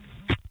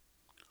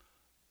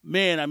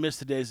 Man, I miss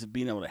the days of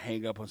being able to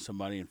hang up on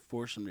somebody and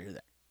force them to hear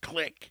that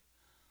click.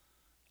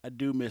 I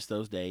do miss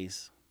those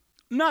days.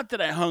 Not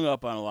that I hung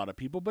up on a lot of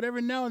people, but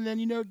every now and then,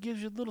 it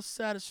gives you a little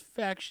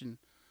satisfaction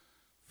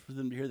for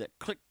them to hear that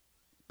click.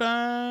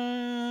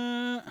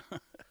 I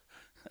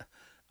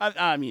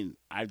mean,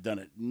 I've done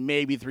it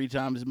maybe 3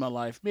 times in my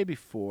life, maybe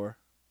 4.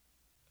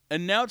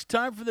 And now it's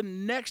time for the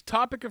next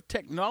topic of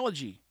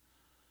technology.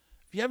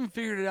 If you haven't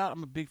figured it out,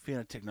 I'm a big fan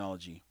of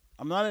technology.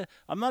 I'm not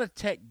a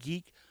tech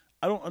geek.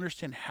 I don't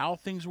understand how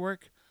things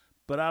work,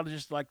 but I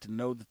just like to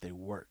know that they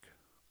work.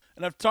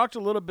 And I've talked a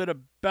little bit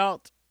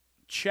about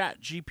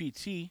Chat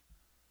GPT.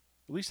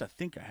 At least I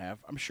think I have.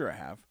 I'm sure I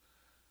have.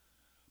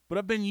 But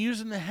I've been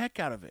using the heck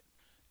out of it.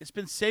 It's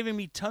been saving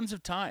me tons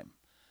of time.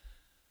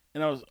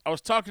 And I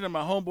was talking to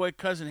my homeboy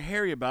cousin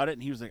Harry about it,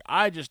 and he was like,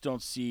 I just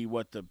don't see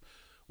what the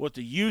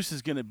use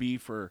is going to be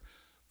for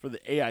the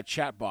AI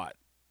chatbot.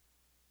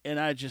 And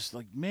I just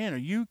like, man, are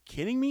you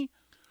kidding me?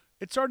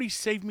 It's already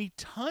saved me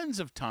tons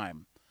of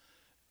time.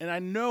 And I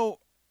know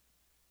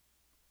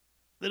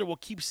that it will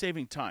keep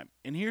saving time.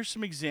 And here's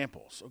some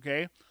examples,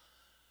 okay?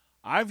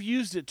 I've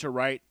used it to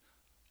write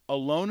a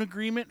loan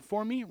agreement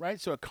for me, right?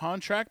 So a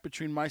contract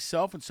between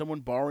myself and someone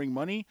borrowing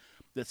money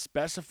that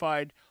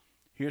specified,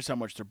 here's how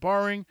much they're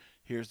borrowing,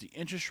 here's the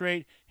interest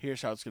rate,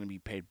 here's how it's going to be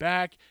paid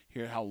back,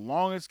 here's how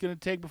long it's going to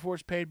take before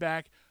it's paid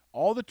back,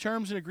 all the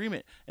terms and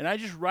agreement, and I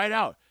just write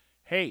out,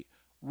 hey,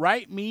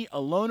 write me a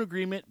loan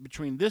agreement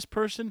between this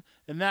person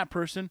and that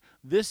person,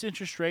 this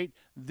interest rate,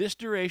 this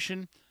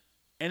duration,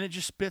 and it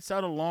just spits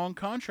out a long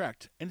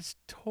contract, and it's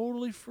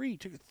totally free. It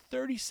took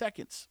 30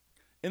 seconds.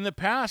 In the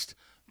past,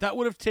 that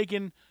would have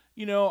taken,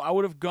 I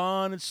would have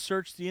gone and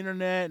searched the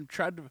internet and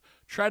tried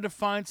to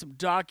find some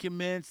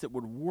documents that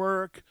would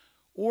work,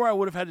 or I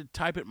would have had to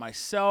type it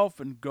myself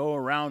and go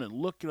around and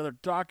look at other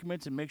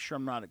documents and make sure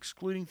I'm not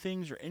excluding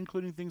things or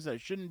including things that I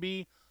shouldn't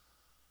be.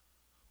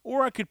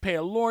 Or I could pay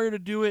a lawyer to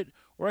do it,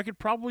 or I could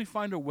probably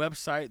find a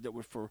website that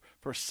would, for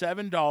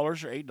 $7 or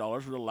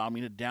 $8, would allow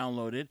me to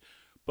download it.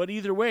 But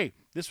either way,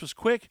 this was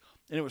quick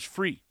and it was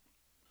free.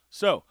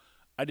 So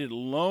I did a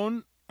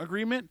loan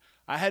agreement.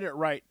 I had it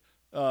write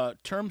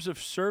terms of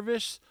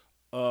service,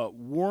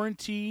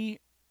 warranty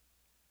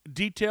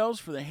details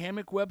for the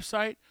Hammock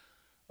website.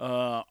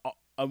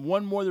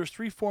 One more, there's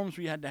 3 forms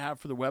we had to have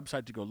for the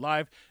website to go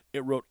live.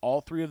 It wrote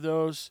all 3 of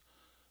those.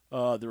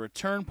 The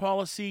return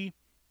policy.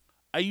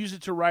 I use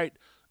it to write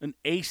an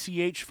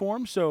ACH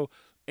form. So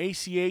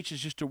ACH is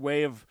just a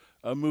way of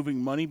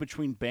moving money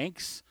between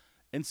banks.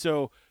 And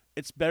so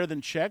it's better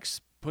than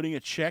checks. Putting a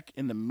check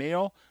in the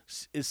mail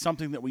is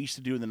something that we used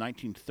to do in the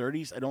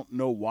 1930s. I don't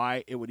know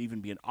why it would even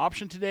be an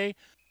option today.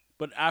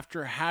 But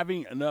after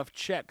having enough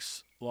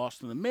checks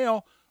lost in the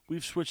mail,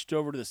 we've switched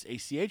over to this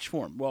ACH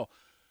form. Well,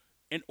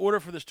 in order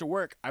for this to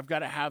work, I've got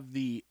to have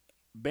the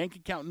bank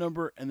account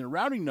number and the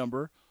routing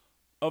number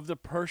of the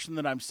person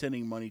that I'm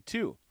sending money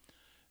to.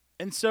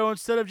 And so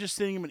instead of just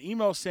sending them an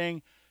email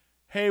saying,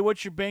 hey,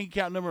 what's your bank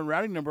account number and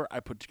routing number, I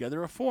put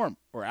together a form.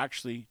 Or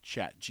actually,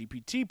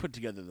 GPT put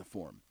together the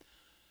form.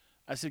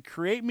 I said,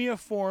 create me a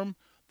form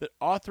that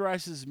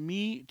authorizes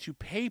me to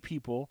pay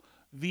people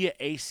via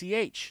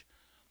ACH.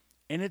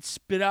 And it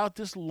spit out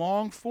this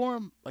long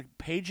form, like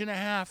a page and a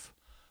half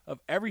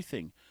of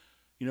everything.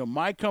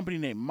 My company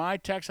name, my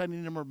tax ID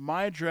number,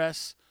 my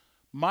address,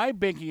 my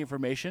banking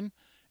information,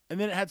 and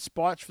then it had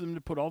spots for them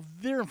to put all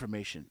their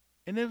information.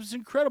 And it was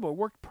incredible. It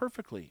worked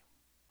perfectly.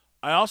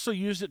 I also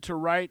used it to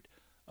write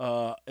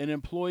an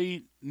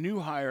employee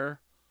new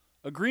hire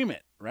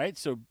agreement, right?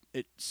 So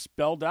it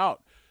spelled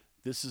out,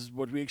 this is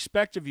what we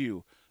expect of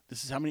you.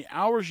 This is how many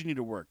hours you need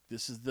to work.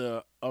 This is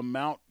the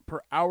amount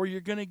per hour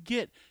you're going to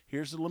get.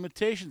 Here's the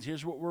limitations.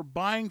 Here's what we're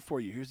buying for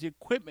you. Here's the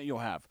equipment you'll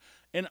have.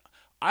 And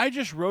I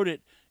just wrote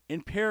it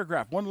in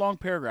paragraph, one long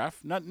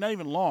paragraph, not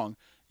even long.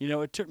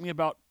 It took me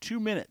about 2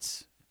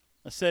 minutes.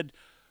 I said,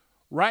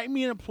 write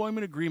me an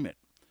employment agreement.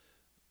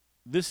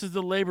 This is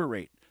the labor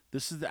rate.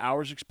 This is the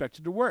hours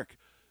expected to work.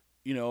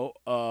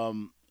 All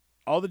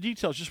the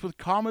details, just with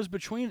commas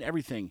between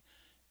everything.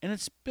 And it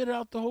spit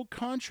out the whole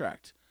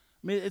contract.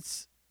 I mean,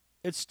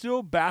 it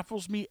still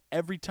baffles me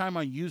every time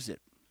I use it.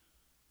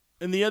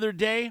 And the other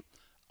day,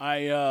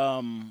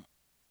 I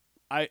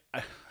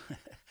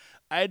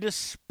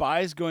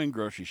despise going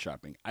grocery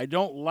shopping. I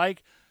don't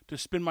like to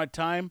spend my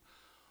time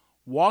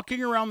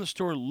walking around the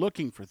store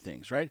looking for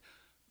things, right?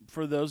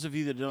 For those of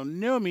you that don't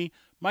know me,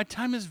 my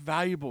time is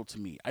valuable to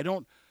me.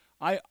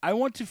 I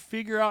want to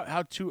figure out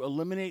how to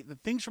eliminate the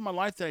things from my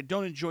life that I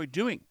don't enjoy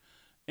doing.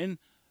 And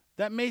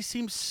that may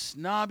seem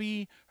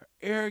snobby or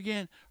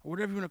arrogant or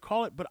whatever you want to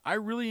call it, but I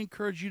really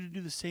encourage you to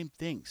do the same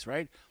things,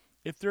 right?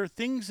 If there are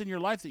things in your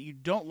life that you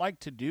don't like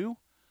to do,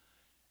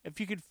 if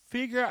you could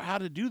figure out how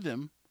to do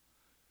them,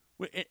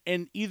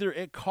 and either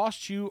it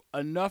costs you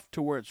enough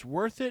to where it's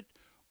worth it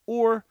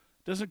or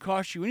doesn't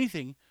cost you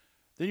anything,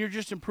 then you're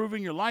just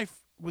improving your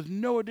life with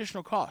no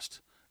additional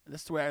cost. And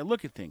that's the way I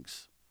look at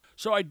things.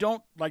 So I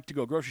don't like to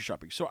go grocery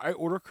shopping, so I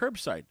order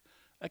curbside.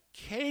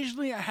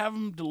 Occasionally I have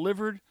them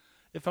delivered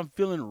if I'm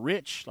feeling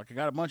rich, like I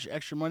got a bunch of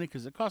extra money,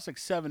 because it costs like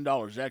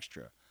 $7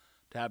 extra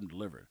to have them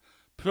delivered.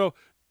 So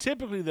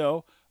typically,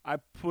 though, I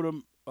put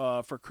them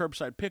for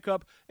curbside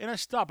pickup, and I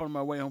stop on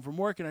my way home from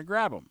work and I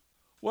grab them.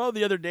 Well,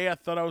 the other day I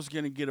thought I was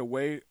going to get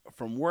away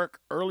from work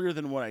earlier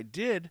than what I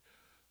did,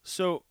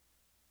 so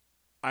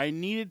I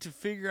needed to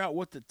figure out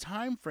what the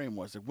time frame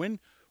was. Like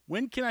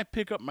when can I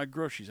pick up my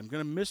groceries? I'm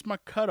going to miss my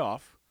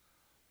cutoff.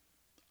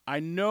 I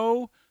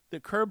know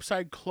that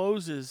curbside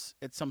closes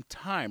at some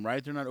time,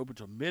 right? They're not open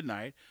till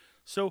midnight.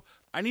 So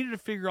I needed to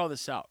figure all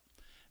this out.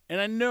 And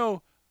I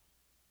know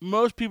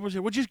most people say,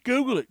 well, just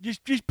Google it.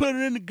 Just put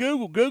it into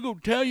Google. Google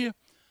will tell you.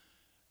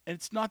 And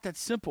it's not that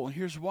simple. And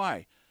here's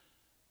why.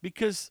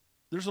 Because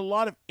there's a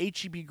lot of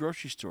H-E-B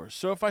grocery stores.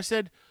 So if I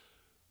said,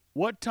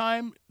 what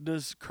time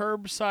does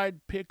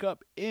curbside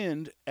pickup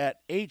end at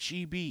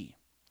H-E-B?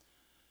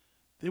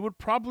 They would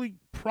probably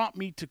prompt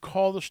me to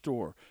call the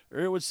store, or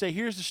it would say,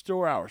 here's the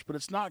store hours, but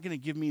it's not going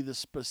to give me the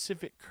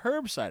specific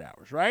curbside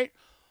hours, right?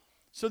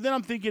 So then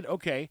I'm thinking,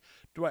 okay,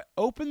 do I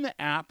open the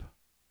app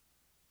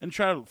and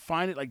try to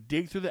find it, like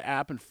dig through the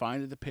app and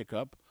find it to pick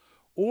up,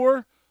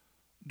 or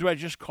do I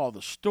just call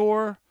the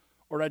store,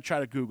 or do I try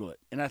to Google it?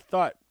 And I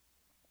thought,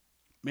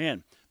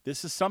 man,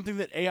 this is something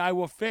that AI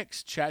will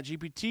fix.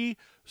 ChatGPT,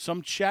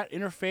 some chat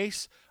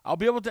interface, I'll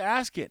be able to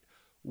ask it,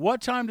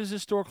 what time does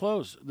this store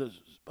close? The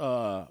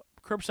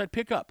curbside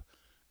pickup,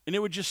 and it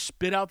would just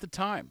spit out the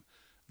time.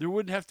 There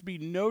would have to be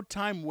no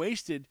time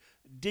wasted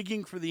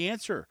digging for the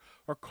answer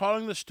or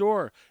calling the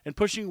store and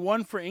pushing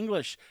 1 for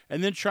English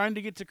and then trying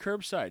to get to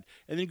curbside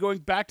and then going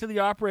back to the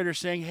operator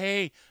saying,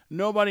 hey,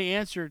 nobody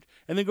answered,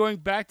 and then going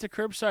back to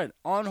curbside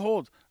on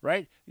hold,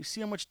 right? You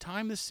see how much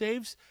time this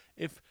saves?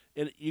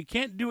 You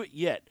can't do it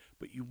yet,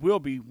 but you will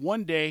be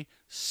one day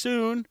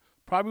soon,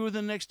 probably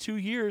within the next 2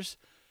 years.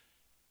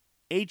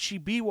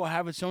 HEB will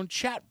have its own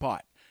chat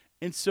bot.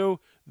 And so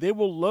they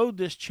will load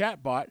this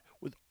chat bot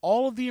with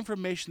all of the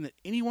information that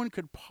anyone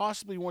could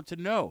possibly want to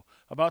know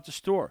about the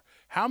store.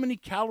 How many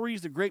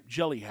calories the grape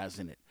jelly has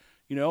in it.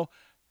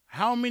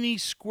 How many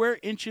square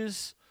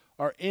inches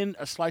are in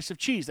a slice of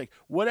cheese. Like,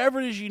 whatever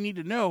it is you need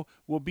to know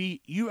will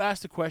be, you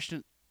ask the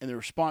question and the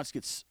response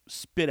gets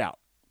spit out.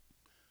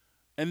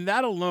 And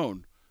that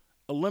alone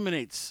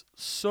eliminates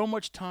so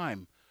much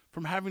time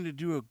from having to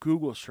do a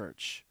Google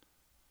search.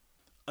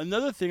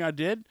 Another thing I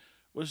did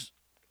was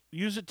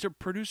use it to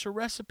produce a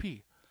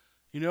recipe.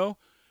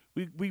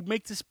 We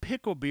make this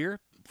pickle beer.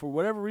 For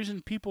whatever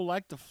reason, people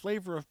like the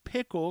flavor of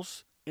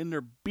pickles in their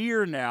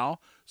beer now.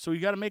 So you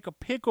got to make a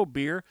pickle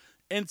beer.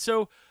 And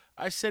so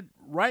I said,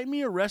 write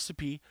me a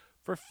recipe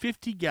for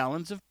 50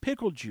 gallons of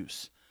pickle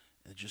juice.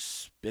 And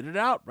just spit it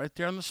out right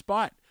there on the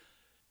spot.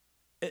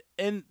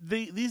 And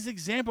these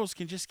examples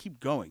can just keep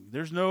going.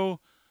 There's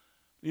no,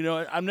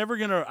 I'm never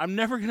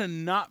gonna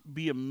not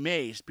be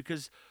amazed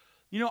because,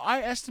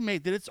 I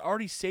estimate that it's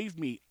already saved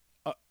me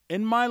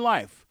in my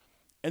life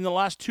in the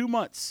last 2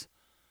 months.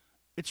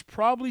 It's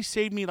probably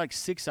saved me like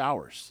 6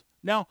 hours.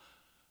 Now,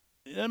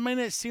 that may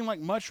not seem like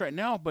much right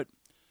now, but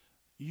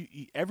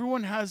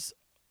everyone has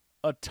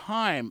a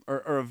time or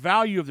a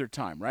value of their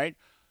time, right?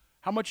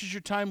 How much is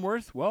your time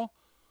worth? Well,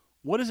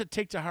 what does it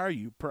take to hire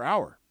you per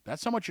hour?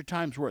 That's how much your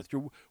time's worth.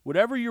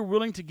 Whatever you're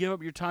willing to give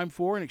up your time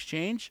for in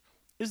exchange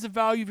is the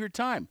value of your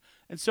time.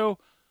 And so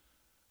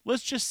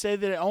let's just say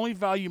that I only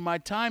value my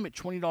time at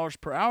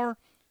 $20 per hour.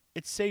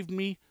 It saved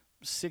me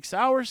 6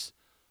 hours.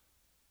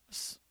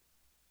 It's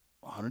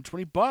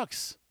 $120,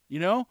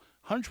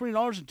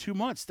 $120 in 2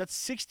 months.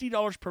 That's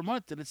 $60 per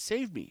month that it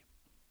saved me.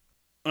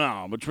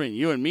 Now, between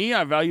you and me,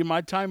 I value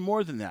my time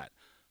more than that.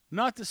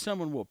 Not that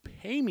someone will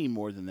pay me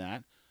more than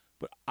that,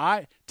 but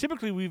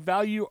typically we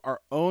value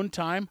our own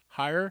time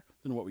higher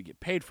than what we get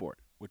paid for it,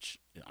 which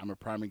I'm a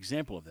prime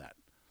example of that.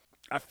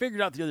 I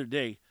figured out the other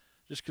day,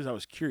 just because I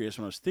was curious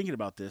when I was thinking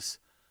about this,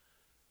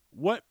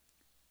 what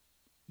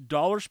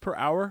dollars per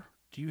hour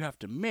do you have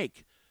to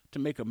make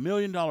 $1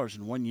 million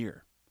in 1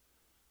 year?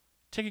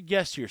 Take a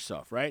guess to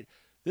yourself, right?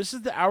 This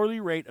is the hourly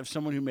rate of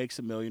someone who makes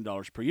 $1 million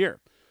per year.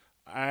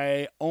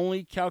 I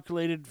only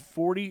calculated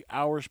 40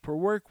 hours per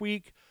work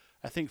week.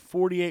 I think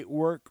 48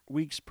 work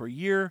weeks per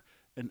year.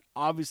 And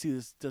obviously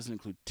this doesn't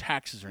include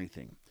taxes or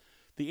anything.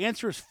 The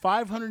answer is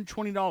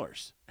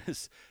 $520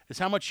 is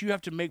how much you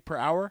have to make per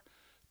hour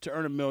to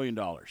earn $1 million.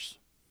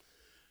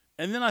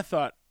 And then I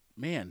thought,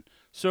 man,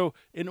 so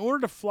in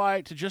order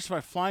to justify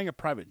flying a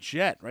private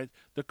jet, right,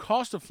 the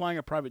cost of flying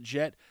a private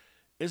jet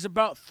is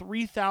about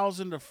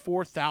 $3,000 to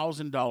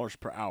 $4,000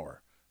 per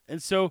hour.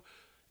 And so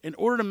in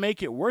order to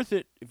make it worth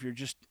it, if you're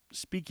just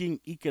speaking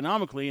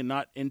economically and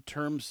not in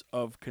terms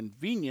of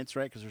convenience,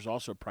 right, because there's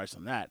also a price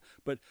on that,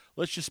 but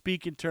let's just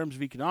speak in terms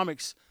of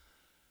economics,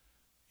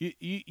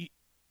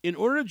 in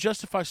order to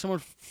justify someone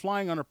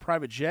flying on a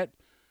private jet,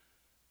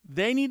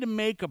 they need to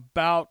make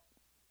about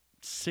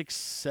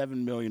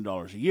 $6-7 million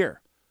a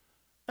year.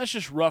 That's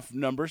just rough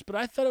numbers, but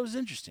I thought it was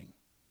interesting.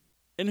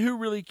 And who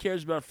really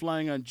cares about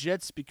flying on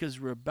jets, because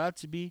we're about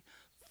to be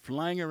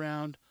flying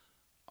around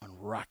on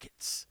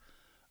rockets.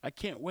 I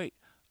can't wait.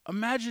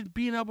 Imagine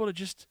being able to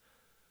just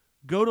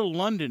go to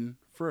London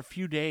for a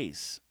few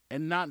days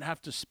and not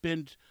have to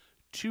spend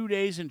 2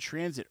 days in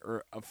transit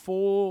or a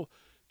full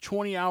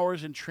 20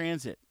 hours in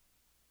transit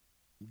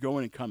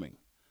going and coming.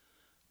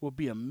 Will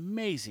be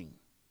amazing.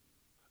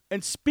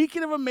 And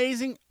speaking of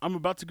amazing, I'm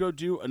about to go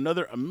do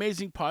another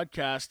amazing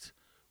podcast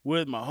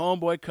with my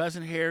homeboy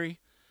cousin Harry.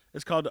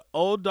 It's called The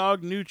Old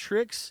Dog New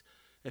Tricks.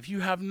 If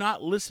you have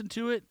not listened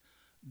to it,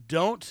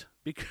 don't,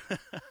 because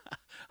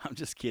I'm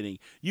just kidding.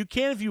 You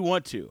can if you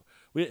want to.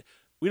 We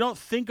don't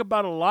think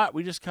about it a lot.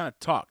 We just kind of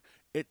talk.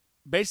 It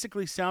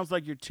basically sounds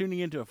like you're tuning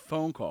into a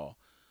phone call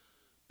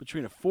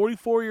between a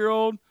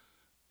 44-year-old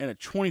and a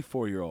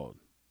 24-year-old.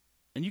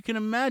 And you can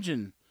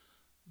imagine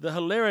the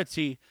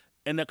hilarity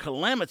and the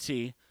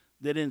calamity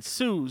that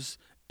ensues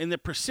in the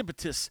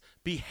precipitous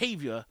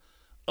behavior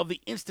of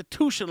the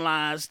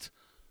institutionalized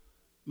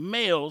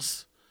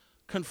males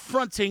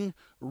confronting,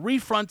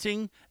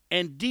 refronting,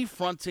 and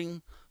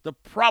defronting the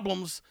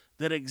problems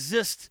that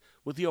exist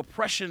with the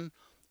oppression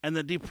and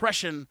the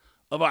depression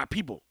of our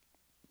people.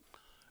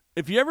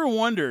 If you ever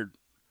wondered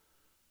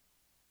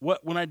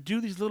when I do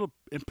these little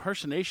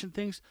impersonation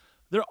things,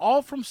 they're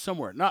all from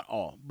somewhere. Not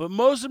all, but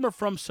most of them are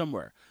from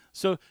somewhere.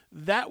 So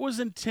that was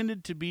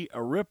intended to be a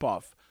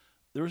ripoff.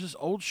 There was this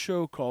old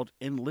show called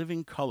In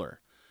Living Color.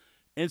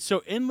 And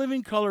so In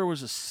Living Color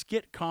was a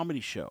skit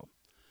comedy show.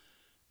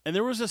 And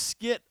there was a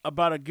skit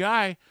about a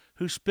guy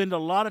who spent a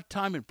lot of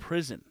time in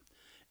prison.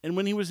 And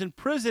when he was in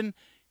prison,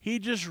 He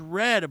just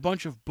read a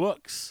bunch of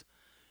books.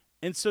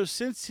 And so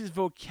since his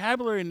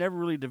vocabulary never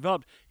really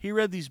developed, he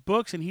read these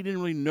books and he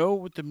didn't really know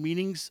what the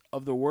meanings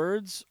of the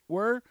words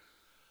were.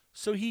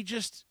 So he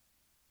just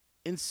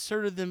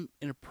inserted them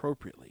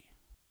inappropriately.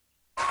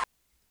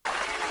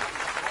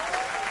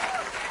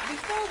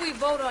 Before we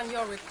vote on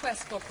your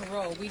request for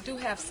parole, we do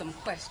have some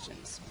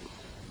questions.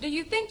 Do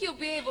you think you'll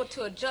be able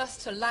to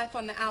adjust to life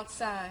on the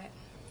outside?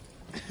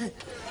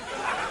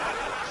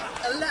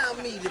 Allow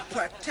me to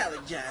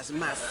partologize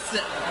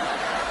myself.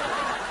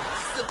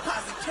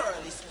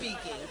 Suppositorily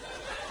speaking,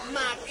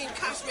 my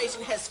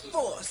incarceration has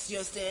forced, you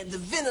understand, the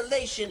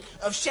ventilation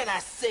of, shall I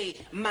say,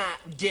 my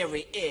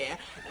dairy air.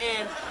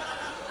 And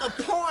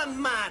upon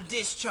my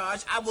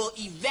discharge, I will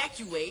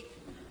ejaculate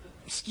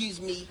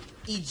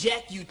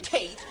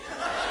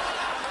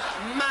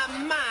my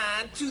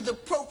mind to the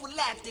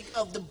prophylactic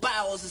of the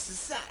bowels of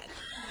society.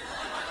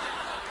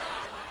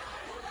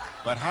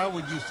 But how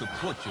would you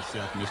support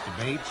yourself, Mr.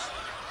 Bates,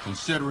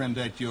 considering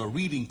that your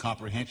reading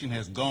comprehension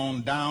has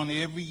gone down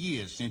every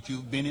year since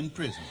you've been in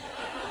prison?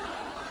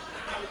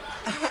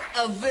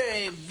 A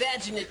very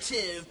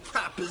vaginative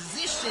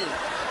proposition,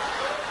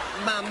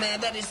 my man.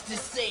 That is to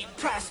say,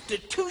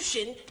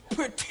 prostitution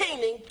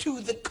pertaining to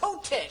the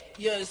cotex,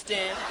 you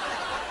understand,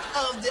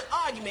 of the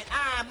argument.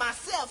 I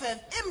myself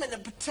have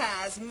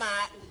imminentized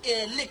my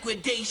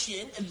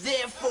liquidation,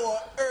 therefore,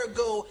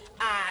 ergo,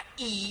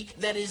 i.e.,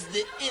 that is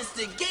the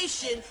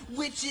instigation,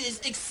 which is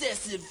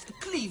excessive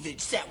cleavage,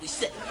 shall we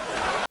say.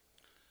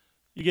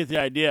 You get the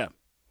idea.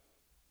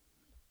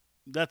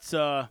 That's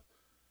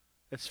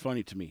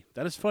funny to me.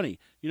 That is funny.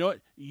 You know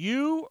what?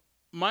 You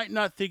might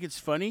not think it's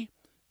funny,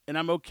 and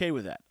I'm okay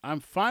with that. I'm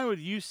fine with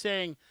you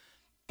saying,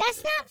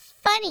 that's not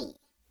funny.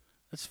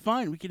 That's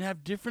fine. We can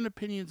have different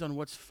opinions on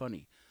what's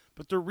funny.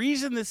 But the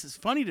reason this is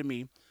funny to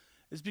me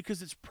is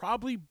because it's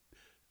probably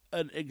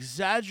an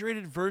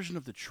exaggerated version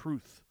of the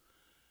truth.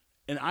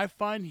 And I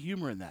find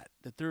humor in that.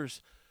 That there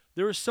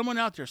is someone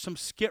out there, some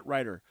skit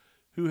writer,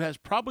 who has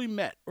probably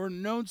met or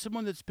known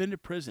someone that's been to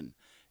prison,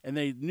 and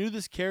they knew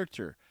this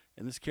character,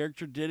 and this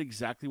character did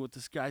exactly what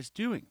this guy's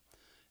doing.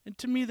 And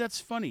to me, that's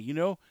funny. You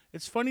know,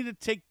 it's funny to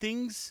take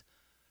things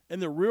in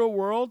the real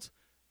world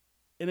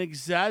and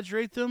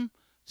exaggerate them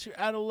to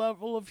add a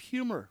level of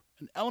humor,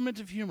 an element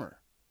of humor.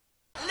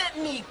 Let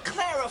me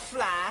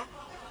clarify,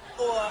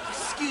 or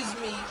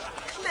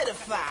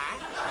clarify.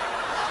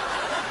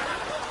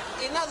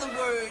 In other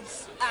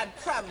words, I'd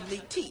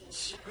probably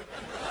teach.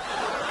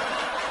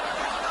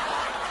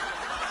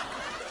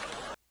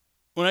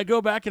 When I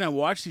go back and I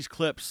watch these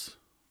clips,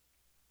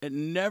 it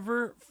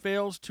never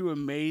fails to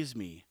amaze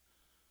me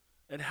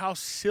at how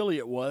silly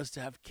it was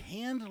to have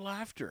canned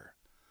laughter,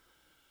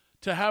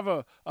 to have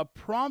a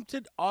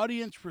prompted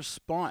audience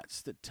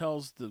response that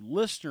tells the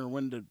listener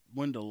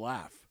when to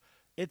laugh.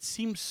 It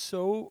seems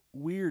so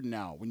weird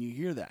now when you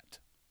hear that.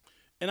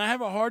 And I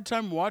have a hard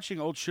time watching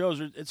old shows.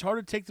 It's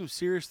hard to take them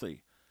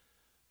seriously,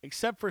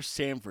 except for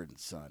Sanford and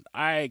Son.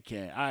 I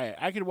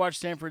could watch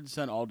Sanford and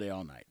Son all day,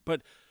 all night,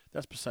 but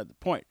that's beside the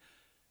point.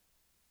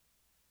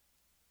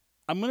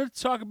 I'm going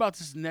to talk about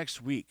this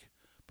next week,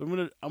 but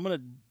I'm going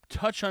to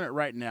touch on it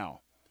right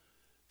now.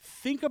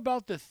 Think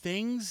about the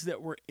things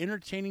that were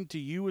entertaining to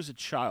you as a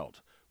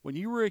child. When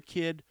you were a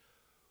kid,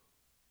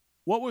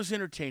 what was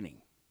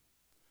entertaining?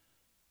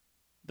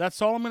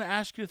 That's all I'm going to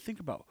ask you to think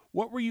about.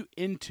 What were you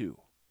into?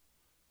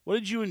 What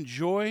did you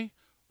enjoy?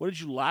 What did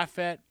you laugh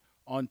at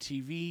on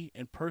TV,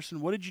 in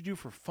person? What did you do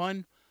for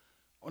fun?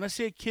 When I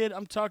say a kid,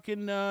 I'm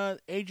talking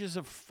ages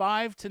of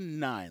 5 to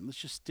 9. Let's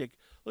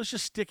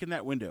just stick in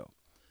that window.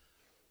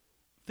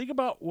 Think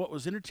about what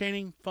was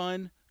entertaining,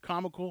 fun,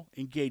 comical,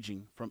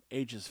 engaging from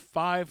ages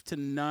 5 to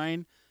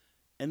 9,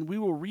 and we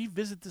will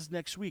revisit this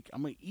next week.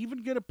 I'm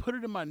even going to put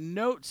it in my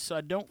notes so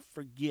I don't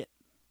forget.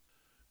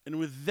 And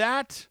with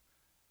that,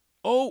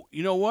 oh,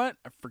 you know what?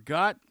 I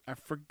forgot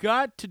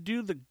to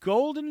do the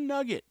golden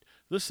nugget.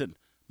 Listen,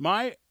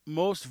 my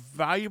most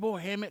valuable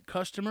hammock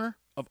customer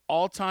of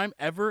all time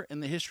ever in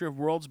the history of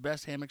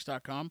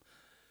worldsbesthammocks.com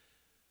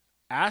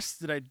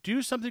asked that I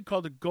do something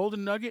called the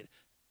golden nugget,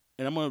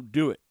 and I'm going to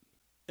do it.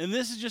 And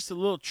this is just a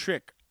little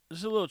trick. This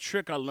is a little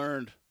trick I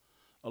learned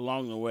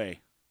along the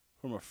way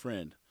from a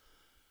friend.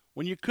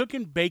 When you're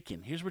cooking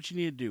bacon, here's what you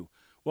need to do.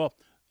 Well,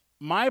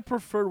 my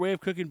preferred way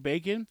of cooking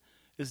bacon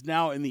is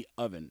now in the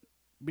oven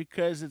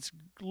because it's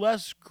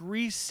less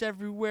grease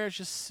everywhere. It's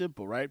just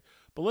simple, right?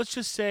 But let's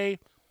just say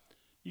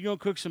you're going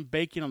to cook some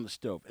bacon on the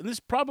stove. And this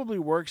probably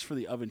works for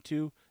the oven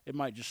too. It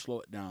might just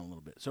slow it down a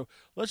little bit. So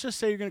let's just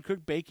say you're going to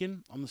cook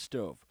bacon on the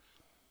stove.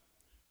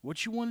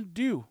 What you want to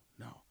do,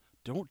 now,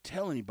 don't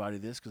tell anybody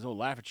this because they'll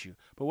laugh at you.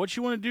 But what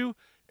you want to do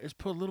is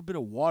put a little bit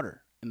of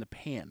water in the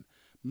pan.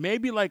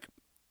 Maybe like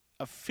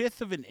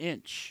 1/5 of an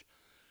inch.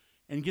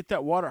 And get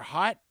that water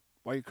hot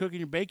while you're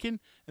cooking your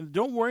bacon. And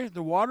don't worry,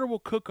 the water will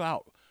cook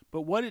out.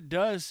 But what it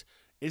does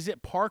is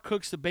it par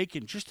cooks the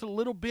bacon just a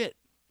little bit.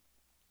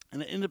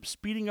 And it ends up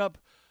speeding up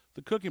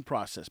the cooking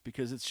process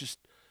because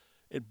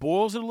it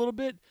boils it a little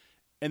bit.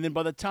 And then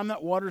by the time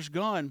that water's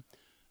gone,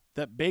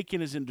 that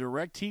bacon is in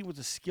direct heat with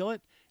the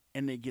skillet.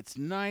 and it gets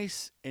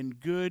nice and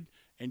good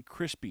and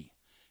crispy.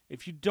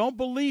 If you don't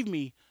believe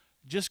me,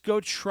 just go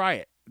try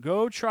it.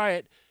 Go try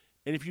it.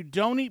 And if you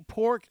don't eat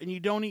pork and you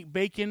don't eat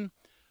bacon,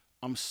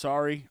 I'm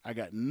sorry, I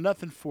got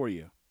nothing for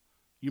you.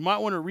 You might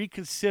want to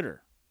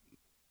reconsider.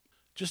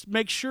 Just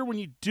make sure when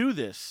you do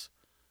this,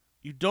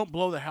 you don't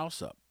blow the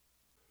house up.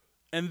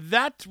 And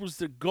that was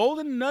the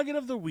golden nugget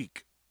of the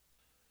week.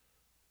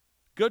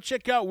 Go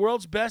check out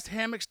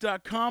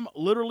worldsbesthammocks.com.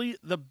 Literally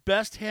the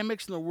best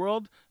hammocks in the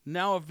world,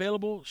 now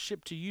available,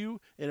 shipped to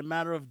you in a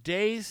matter of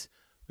days.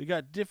 We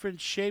got different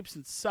shapes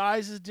and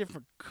sizes,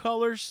 different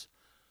colors.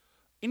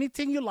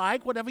 Anything you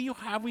like, whatever you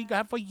have, we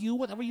got for you.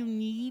 Whatever you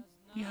need,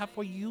 we have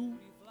for you.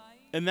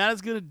 And that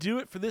is going to do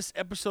it for this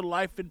episode of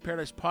Life in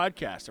Paradise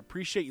podcast.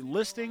 Appreciate you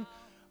listening.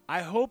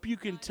 I hope you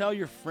can tell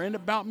your friend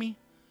about me.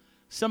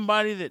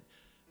 Somebody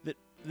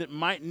that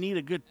might need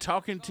a good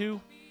talking to.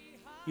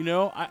 You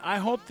know, I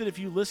hope that if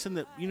you listen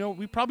that, you know,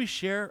 we probably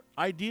share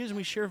ideas and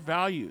we share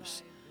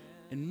values.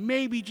 And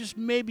maybe, just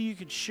maybe, you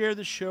can share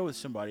the show with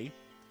somebody.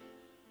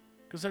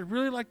 Because I'd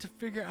really like to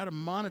figure out how to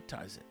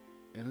monetize it.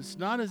 And it's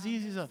not as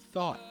easy as I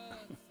thought.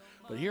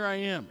 But here I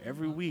am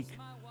every week.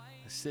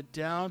 I sit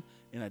down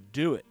and I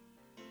do it.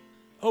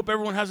 Hope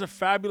everyone has a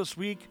fabulous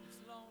week.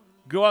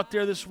 Go out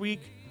there this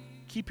week.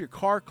 Keep your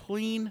car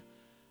clean.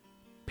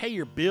 Pay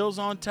your bills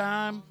on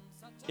time.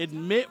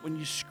 Admit when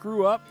you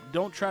screw up.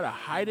 Don't try to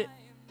hide it.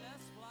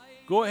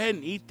 Go ahead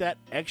and eat that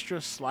extra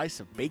slice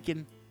of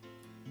bacon,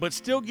 but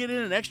still get in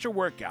an extra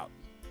workout.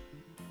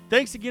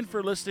 Thanks again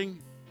for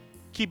listening.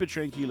 Keep it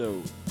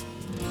tranquilo.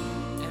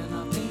 And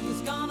I think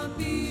it's gonna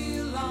be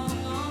a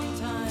long, long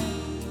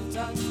time. The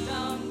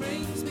touchdown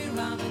brings me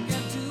round again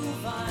to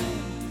find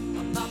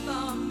I'm not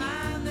the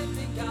man they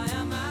think I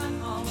am at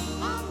home.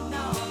 Oh,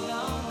 no,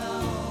 no, no.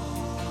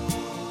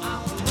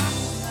 I'm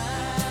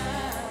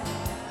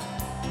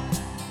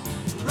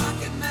a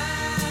rocket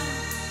man,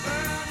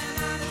 burning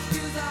out his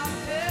fuse out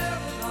there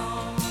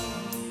alone.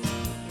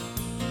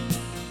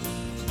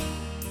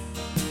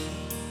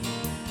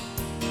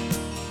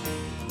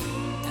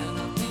 And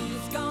I think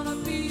it's gonna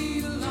be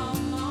a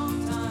long,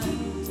 long time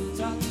till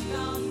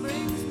touchdown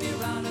brings me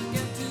round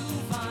again to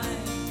find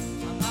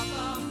I'm not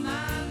the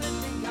man they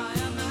think I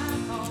am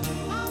at home.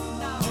 Oh,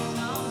 no, no,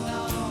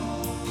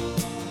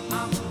 no.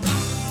 I'm a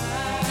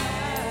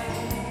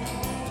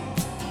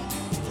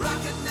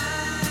rocket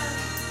man,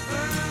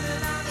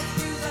 burning out his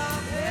fuse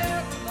out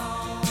there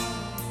alone.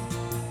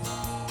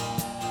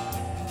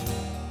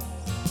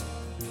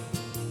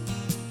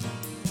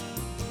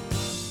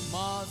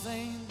 Mars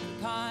ain't the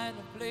kind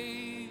of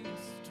place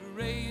to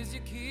raise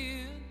your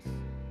kids.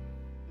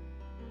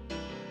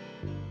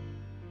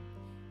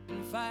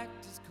 In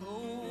fact, it's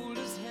cold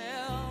as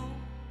hell.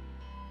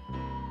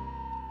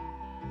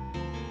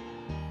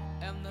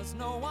 And there's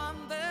no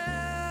one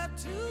there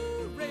to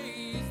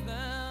raise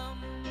them.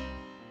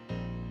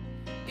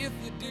 If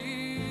you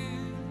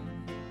did,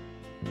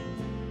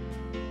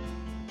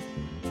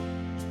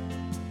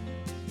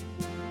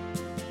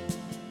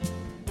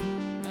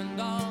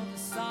 and all the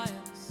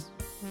science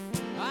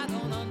I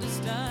don't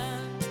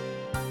understand,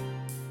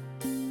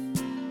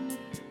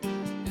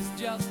 it's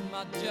just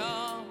my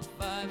job